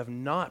jeopardy of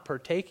not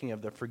partaking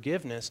of the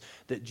forgiveness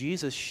that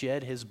Jesus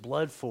shed his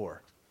blood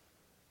for.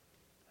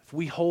 If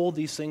we hold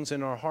these things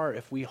in our heart,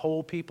 if we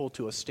hold people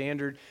to a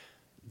standard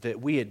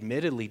that we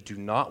admittedly do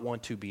not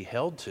want to be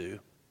held to,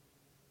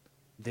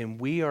 then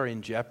we are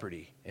in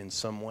jeopardy in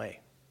some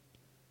way.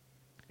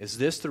 Is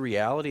this the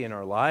reality in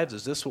our lives?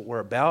 Is this what we're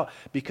about?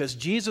 Because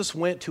Jesus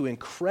went to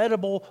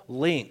incredible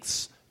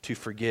lengths to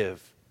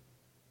forgive.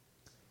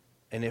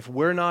 And if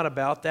we're not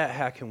about that,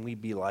 how can we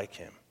be like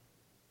him?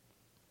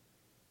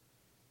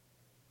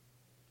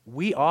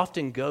 We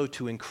often go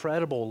to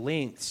incredible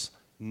lengths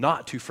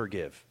not to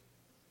forgive.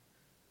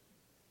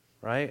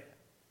 Right?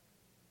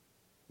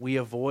 We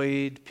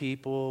avoid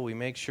people. We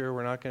make sure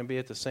we're not going to be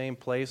at the same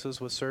places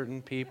with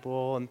certain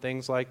people and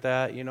things like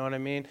that. You know what I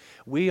mean?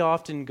 We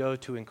often go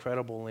to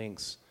incredible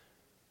lengths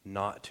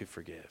not to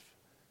forgive,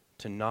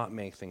 to not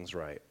make things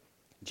right.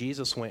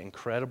 Jesus went to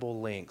incredible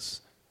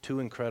lengths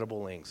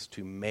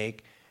to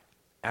make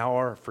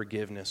our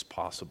forgiveness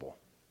possible.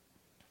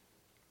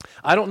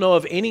 I don't know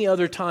of any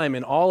other time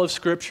in all of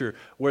Scripture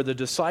where the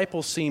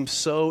disciples seemed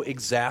so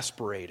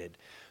exasperated,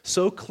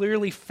 so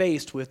clearly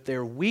faced with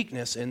their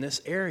weakness in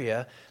this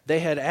area. They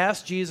had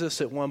asked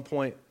Jesus at one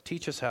point,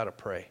 teach us how to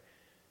pray.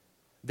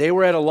 They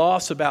were at a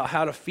loss about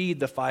how to feed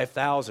the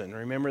 5,000.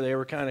 Remember, they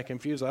were kind of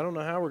confused. I don't know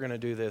how we're going to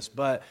do this.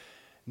 But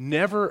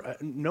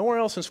nowhere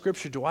else in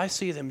Scripture do I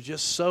see them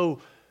just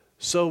so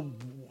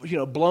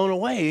blown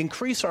away.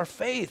 Increase our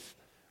faith.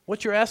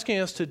 What you're asking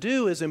us to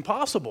do is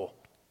impossible.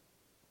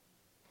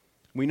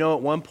 We know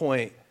at one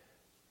point,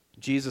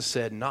 Jesus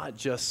said, not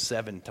just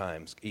 7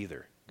 times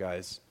either,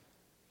 guys.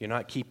 You're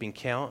not keeping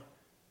count.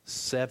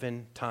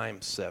 7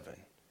 times 7,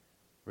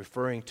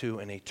 referring to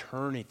an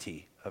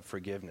eternity of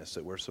forgiveness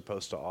that we're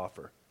supposed to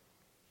offer.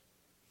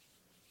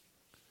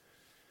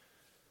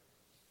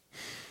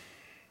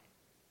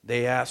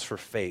 They asked for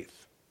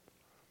faith.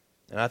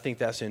 And I think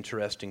that's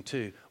interesting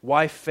too.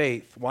 Why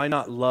faith? Why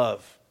not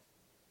love?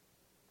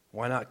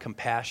 Why not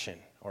compassion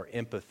or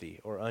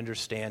empathy or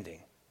understanding?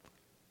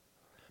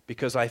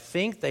 Because I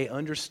think they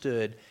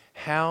understood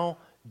how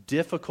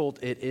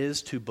difficult it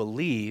is to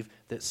believe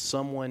that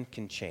someone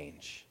can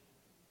change.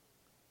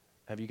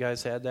 Have you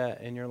guys had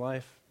that in your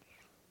life?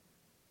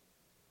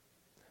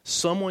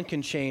 Someone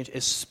can change,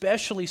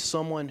 especially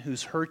someone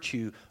who's hurt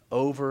you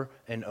over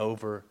and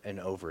over and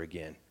over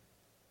again.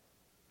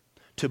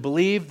 To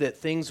believe that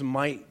things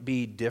might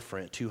be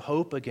different, to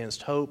hope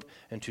against hope,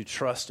 and to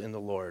trust in the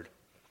Lord.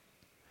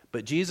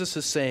 But Jesus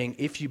is saying,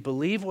 if you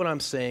believe what I'm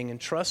saying and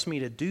trust me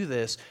to do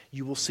this,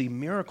 you will see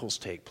miracles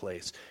take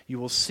place. You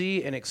will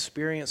see and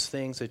experience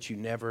things that you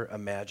never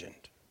imagined.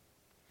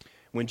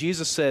 When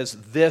Jesus says,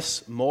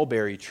 this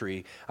mulberry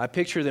tree, I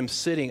picture them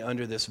sitting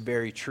under this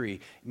very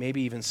tree,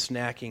 maybe even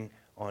snacking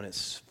on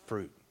its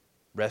fruit,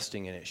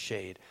 resting in its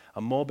shade.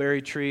 A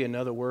mulberry tree,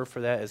 another word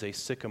for that is a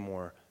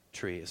sycamore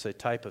tree. It's a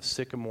type of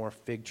sycamore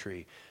fig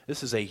tree.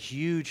 This is a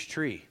huge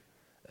tree,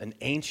 an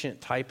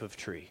ancient type of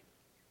tree.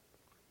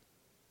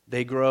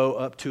 They grow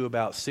up to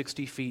about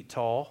 60 feet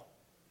tall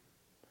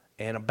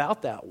and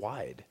about that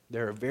wide.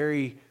 They're a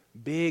very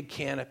big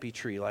canopy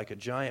tree, like a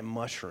giant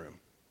mushroom.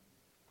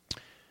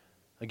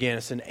 Again,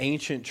 it's an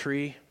ancient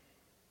tree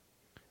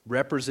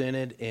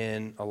represented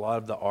in a lot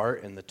of the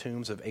art in the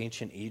tombs of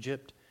ancient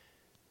Egypt.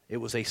 It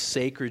was a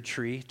sacred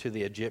tree to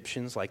the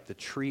Egyptians, like the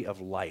tree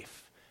of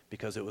life,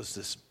 because it was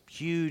this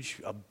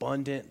huge,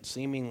 abundant,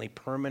 seemingly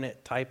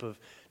permanent type of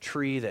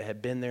tree that had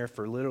been there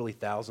for literally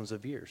thousands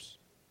of years.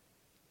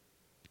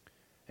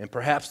 And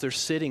perhaps they're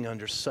sitting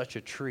under such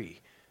a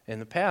tree. In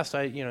the past,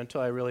 until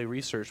I really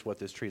researched what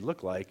this tree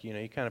looked like, you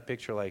kind of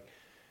picture like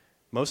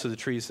most of the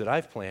trees that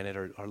I've planted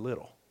are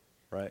little,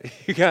 right?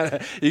 You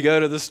go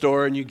to the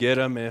store and you get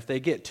them, and if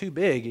they get too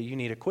big, you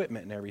need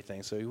equipment and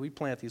everything. So we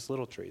plant these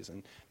little trees,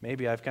 and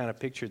maybe I've kind of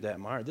pictured that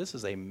in my heart. This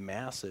is a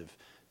massive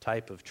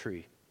type of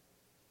tree.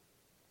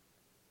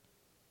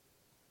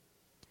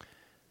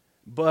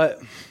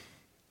 But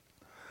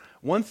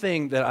one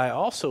thing that I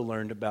also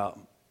learned about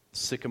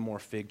sycamore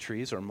fig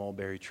trees or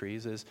mulberry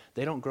trees is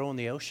they don't grow in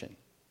the ocean.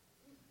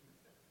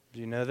 Do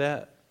you know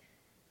that?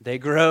 They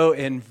grow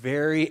in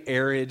very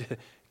arid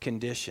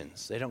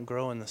conditions. They don't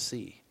grow in the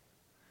sea.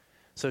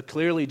 So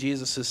clearly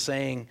Jesus is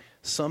saying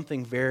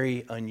something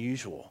very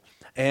unusual.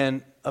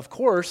 And of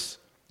course,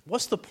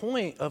 what's the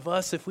point of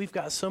us if we've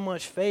got so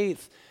much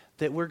faith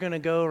that we're going to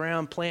go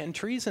around planting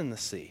trees in the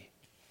sea?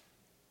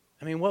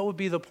 I mean, what would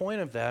be the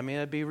point of that? I mean,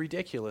 that'd be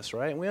ridiculous,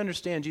 right? And we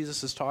understand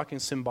Jesus is talking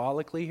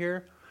symbolically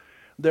here.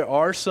 There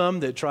are some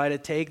that try to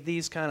take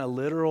these kind of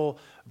literal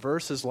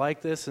verses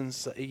like this and,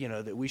 you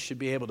know, that we should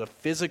be able to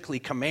physically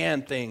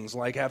command things,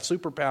 like have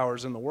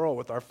superpowers in the world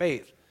with our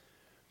faith.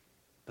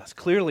 That's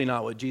clearly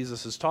not what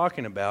Jesus is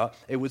talking about.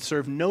 It would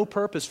serve no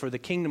purpose for the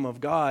kingdom of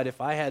God if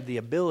I had the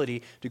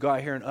ability to go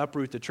out here and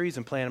uproot the trees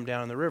and plant them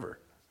down in the river.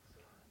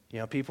 You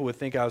know, people would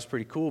think I was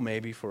pretty cool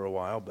maybe for a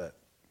while, but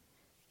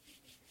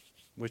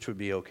which would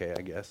be okay,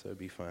 I guess. It would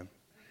be fun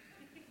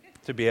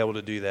to be able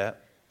to do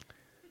that.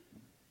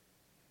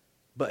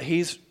 But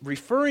he's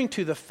referring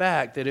to the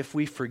fact that if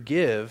we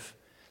forgive,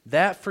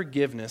 that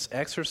forgiveness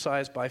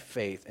exercised by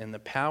faith and the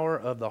power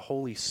of the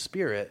Holy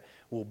Spirit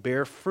will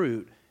bear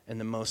fruit in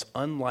the most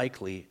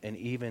unlikely and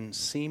even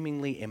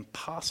seemingly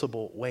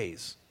impossible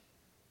ways.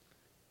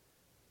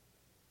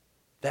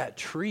 That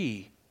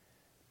tree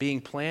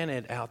being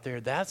planted out there,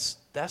 that's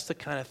the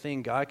kind of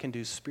thing God can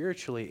do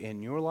spiritually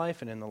in your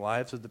life and in the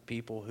lives of the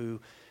people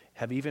who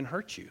have even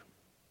hurt you.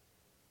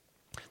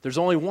 There's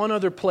only one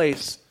other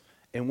place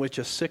in which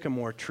a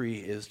sycamore tree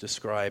is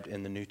described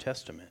in the New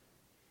Testament.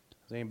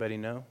 Does anybody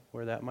know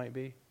where that might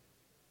be?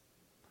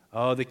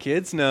 Oh, the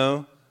kids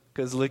know,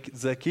 because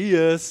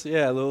Zacchaeus,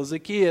 little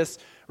Zacchaeus,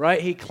 right?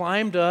 He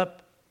climbed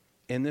up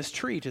in this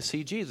tree to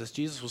see Jesus.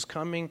 Jesus was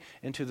coming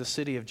into the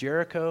city of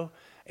Jericho,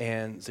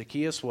 and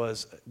Zacchaeus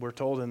was, we're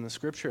told in the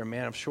scripture, a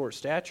man of short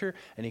stature,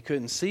 and he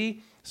couldn't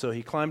see, so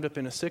he climbed up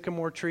in a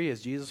sycamore tree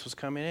as Jesus was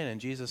coming in, and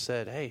Jesus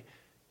said, "Hey,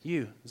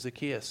 you,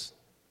 Zacchaeus,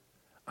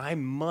 I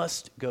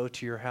must go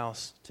to your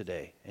house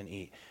today and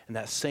eat." And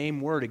that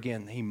same word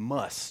again, he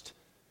must.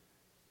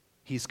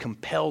 He's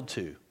compelled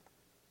to.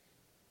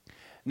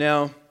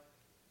 Now,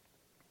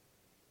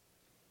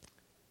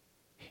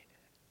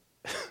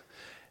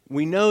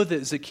 we know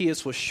that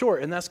Zacchaeus was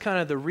short, and that's kind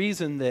of the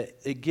reason that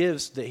it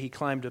gives that he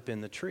climbed up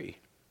in the tree.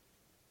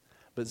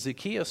 But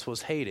Zacchaeus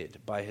was hated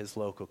by his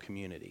local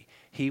community.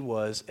 He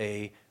was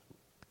a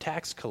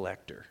tax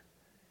collector.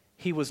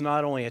 He was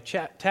not only a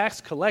tax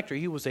collector,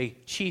 he was a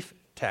chief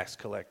tax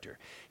collector.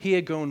 He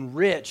had grown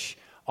rich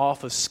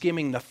off of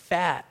skimming the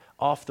fat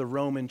off the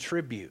Roman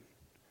tribute.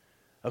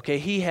 Okay,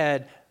 he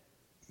had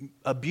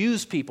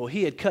abused people.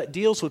 He had cut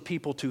deals with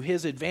people to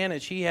his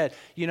advantage. He had,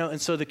 and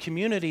so the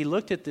community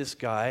looked at this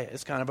guy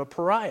as kind of a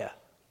pariah.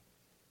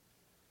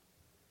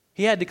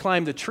 He had to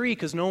climb the tree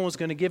because no one was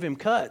going to give him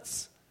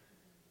cuts.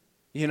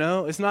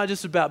 It's not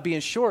just about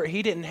being short.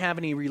 He didn't have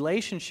any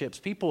relationships.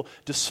 People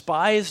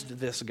despised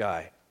this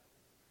guy.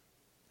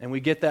 And we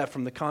get that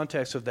from the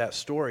context of that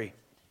story.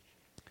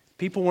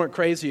 People weren't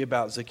crazy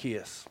about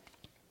Zacchaeus.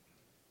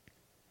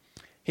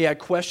 He had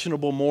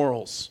questionable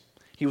morals.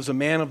 He was a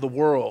man of the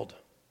world.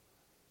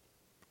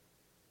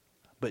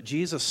 But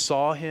Jesus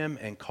saw him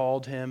and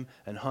called him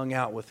and hung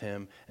out with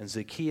him, and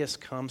Zacchaeus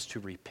comes to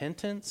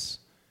repentance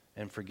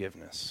and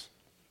forgiveness.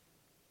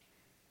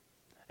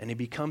 And he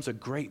becomes a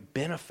great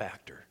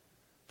benefactor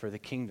for the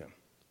kingdom.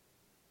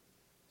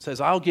 It says,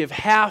 "I'll give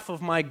half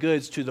of my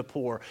goods to the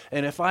poor."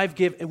 And if I've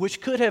given, which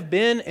could have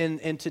been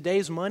in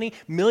today's money,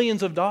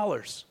 millions of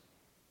dollars.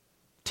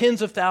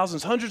 Tens of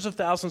thousands, hundreds of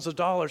thousands of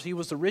dollars. He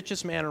was the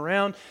richest man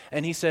around,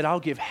 and he said,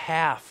 "I'll give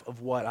half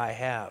of what I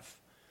have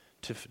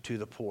to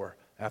the poor,"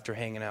 after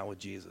hanging out with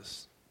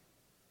Jesus.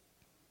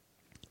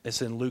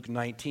 It's in Luke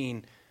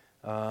 19,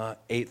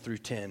 8 through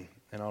 10,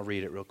 and I'll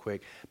read it real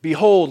quick.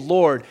 "Behold,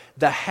 Lord,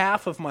 the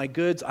half of my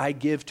goods I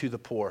give to the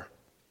poor.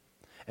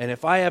 And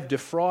if I have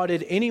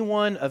defrauded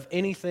anyone of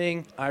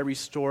anything, I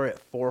restore it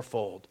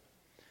fourfold."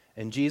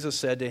 And Jesus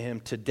said to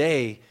him,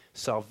 "Today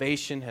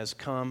salvation has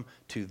come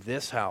to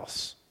this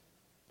house,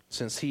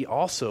 since he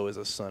also is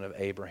a son of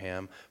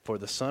Abraham, for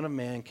the Son of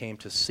Man came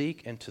to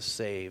seek and to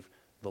save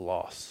the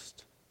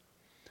lost."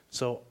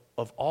 So,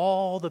 of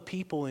all the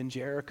people in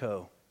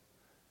Jericho,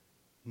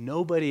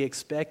 nobody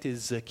expected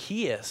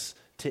Zacchaeus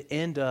to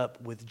end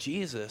up with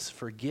Jesus,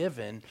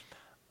 forgiven,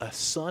 a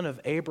son of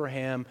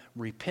Abraham,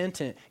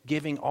 repentant,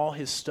 giving all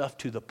his stuff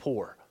to the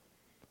poor.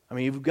 I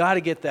mean, you've got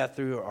to get that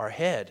through our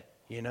head,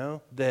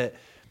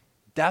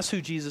 that's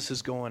who Jesus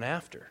is going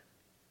after.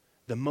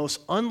 The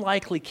most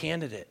unlikely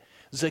candidate.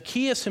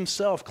 Zacchaeus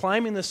himself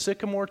climbing the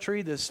sycamore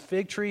tree, this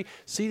fig tree,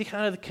 see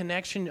kind of the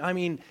connection? I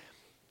mean,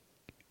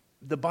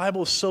 the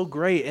Bible is so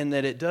great in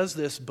that it does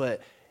this,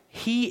 but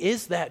he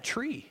is that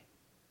tree.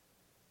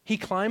 He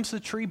climbs the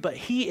tree, but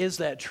he is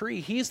that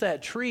tree. He's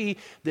that tree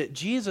that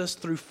Jesus,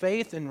 through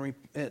faith and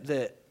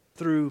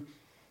through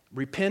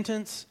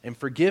repentance and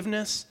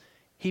forgiveness,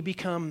 he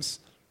becomes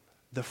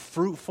the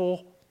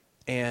fruitful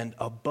and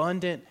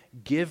abundant,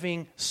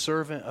 giving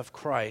servant of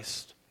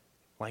Christ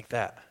like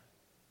that.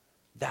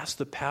 That's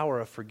the power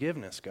of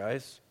forgiveness,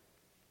 guys.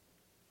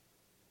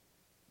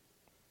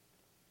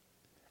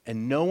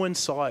 And no one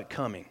saw it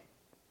coming.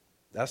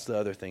 That's the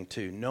other thing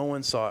too. No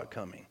one saw it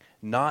coming.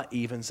 Not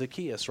even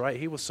Zacchaeus, right?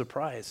 He was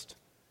surprised.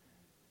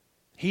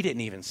 He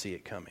didn't even see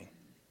it coming.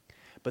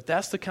 But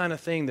that's the kind of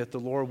thing that the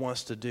Lord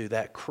wants to do,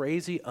 that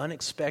crazy,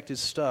 unexpected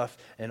stuff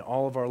in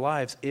all of our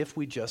lives if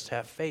we just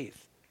have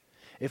faith.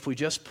 If we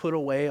just put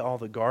away all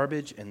the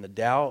garbage and the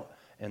doubt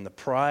and the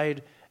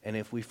pride, and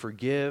if we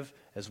forgive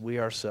as we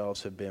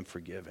ourselves have been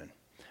forgiven.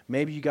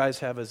 Maybe you guys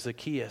have a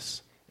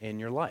Zacchaeus in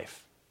your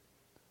life.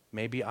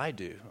 Maybe I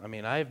do. I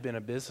mean, I've been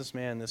a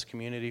businessman in this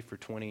community for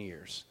 20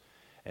 years.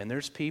 And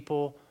there's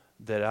people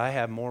that I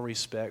have more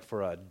respect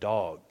for a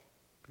dog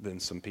than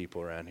some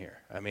people around here.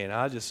 I mean,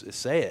 I'll just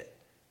say it.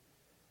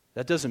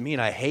 That doesn't mean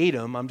I hate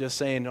them. I'm just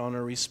saying on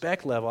a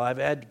respect level, I've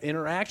had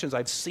interactions.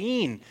 I've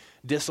seen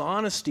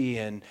dishonesty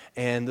and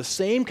the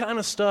same kind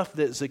of stuff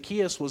that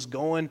Zacchaeus was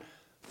going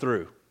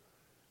through.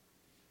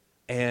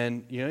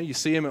 And, you know, you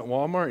see him at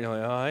Walmart, and you're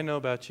like, oh, I know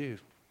about you.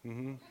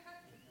 Mm-hmm.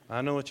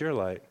 I know what you're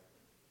like.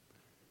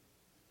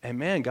 And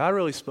man, God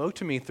really spoke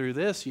to me through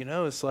this. You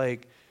know, it's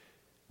like,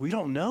 we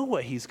don't know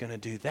what he's going to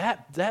do.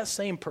 That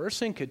same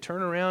person could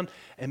turn around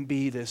and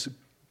be this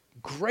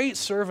great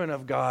servant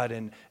of God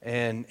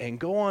and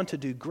go on to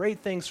do great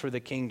things for the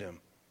kingdom.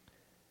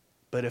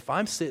 But if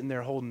I'm sitting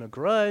there holding a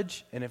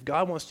grudge, and if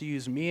God wants to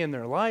use me in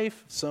their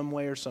life some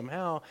way or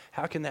somehow,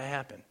 how can that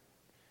happen?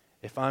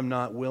 If I'm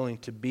not willing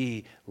to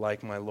be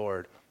like my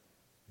Lord.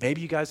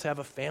 Maybe you guys have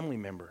a family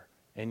member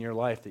in your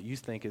life that you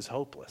think is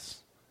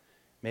hopeless.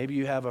 Maybe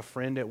you have a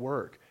friend at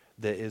work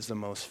that is the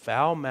most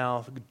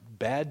foul-mouthed,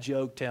 bad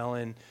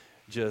joke-telling,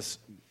 just,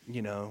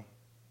 you know,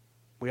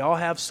 we all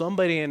have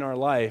somebody in our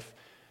life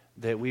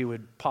that we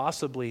would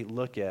possibly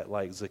look at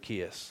like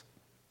Zacchaeus.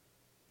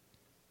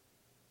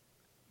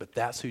 But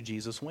that's who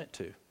Jesus went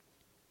to.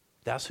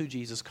 That's who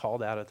Jesus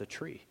called out of the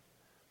tree.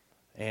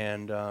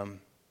 And,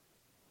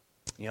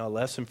 you know, a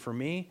lesson for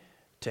me,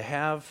 to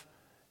have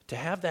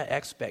that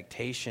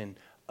expectation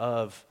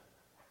of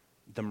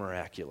the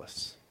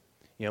miraculous.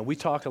 You know, we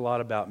talk a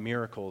lot about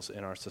miracles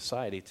in our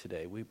society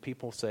today.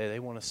 People say they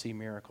want to see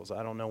miracles.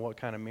 I don't know what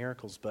kind of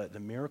miracles, but the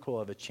miracle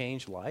of a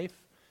changed life,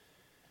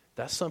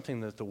 that's something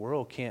that the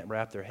world can't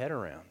wrap their head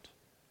around.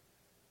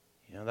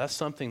 You know, that's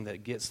something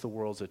that gets the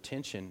world's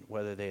attention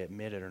whether they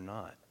admit it or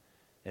not.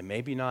 And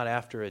maybe not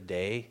after a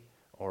day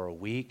or a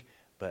week,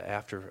 but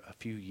after a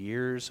few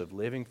years of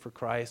living for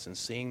Christ and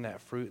seeing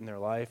that fruit in their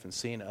life and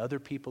seeing other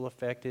people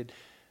affected,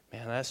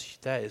 man,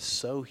 that is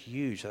so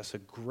huge. That's a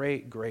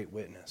great, great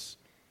witness.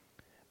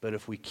 But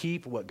if we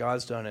keep what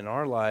God's done in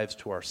our lives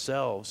to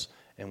ourselves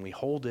and we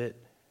hold it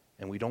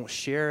and we don't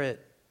share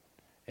it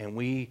and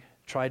we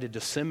try to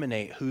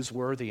disseminate who's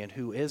worthy and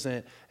who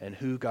isn't and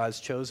who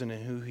God's chosen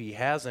and who he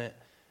hasn't,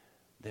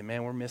 then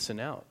man, we're missing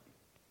out.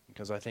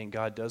 Because I think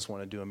God does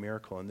want to do a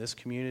miracle in this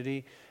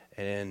community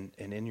and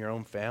in your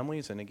own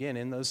families. And again,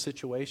 in those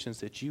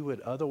situations that you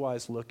would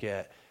otherwise look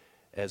at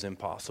as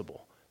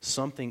impossible.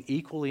 Something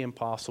equally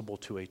impossible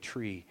to a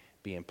tree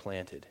being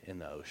planted in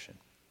the ocean.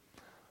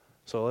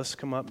 So let's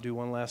come up and do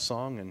one last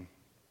song, and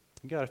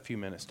you got a few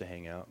minutes to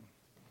hang out.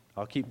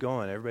 I'll keep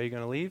going. Everybody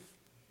going to leave?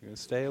 You going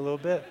to stay a little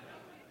bit?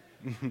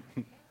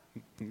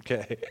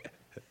 Okay.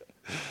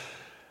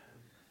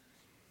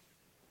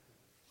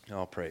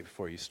 I'll pray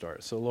before you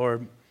start. So,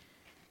 Lord,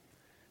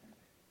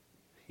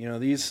 you know,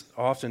 these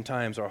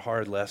oftentimes are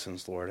hard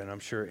lessons, Lord, and I'm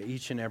sure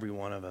each and every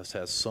one of us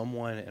has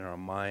someone in our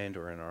mind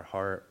or in our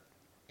heart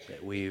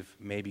that we've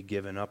maybe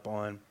given up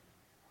on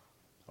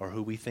or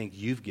who we think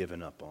you've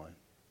given up on.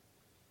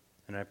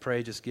 And I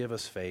pray just give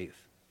us faith.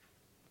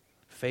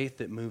 Faith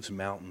that moves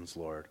mountains,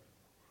 Lord.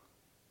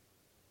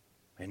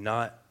 And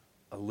not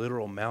a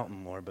literal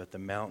mountain, Lord, but the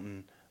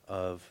mountain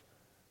of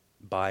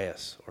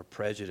bias or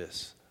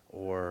prejudice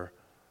or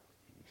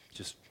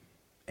just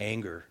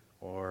anger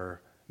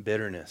or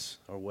bitterness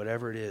or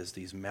whatever it is,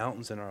 these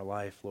mountains in our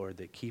life, Lord,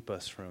 that keep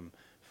us from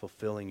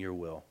fulfilling your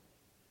will.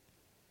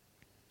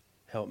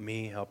 Help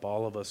me, help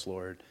all of us,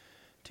 Lord,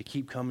 to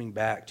keep coming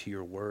back to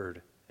your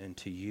word and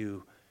to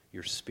you,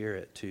 your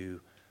Spirit,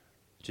 to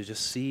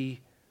just see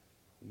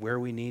where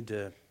we need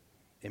to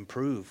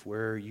improve,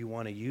 where you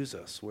want to use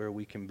us, where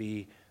we can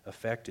be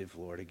effective,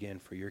 Lord, again,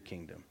 for your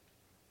kingdom.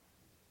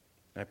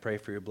 I pray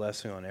for your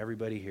blessing on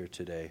everybody here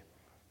today.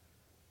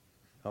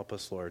 Help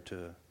us, Lord,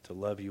 to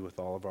love you with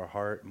all of our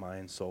heart,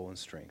 mind, soul, and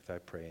strength. I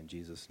pray in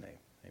Jesus' name.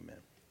 Amen.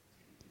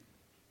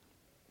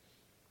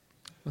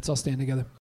 Let's all stand together.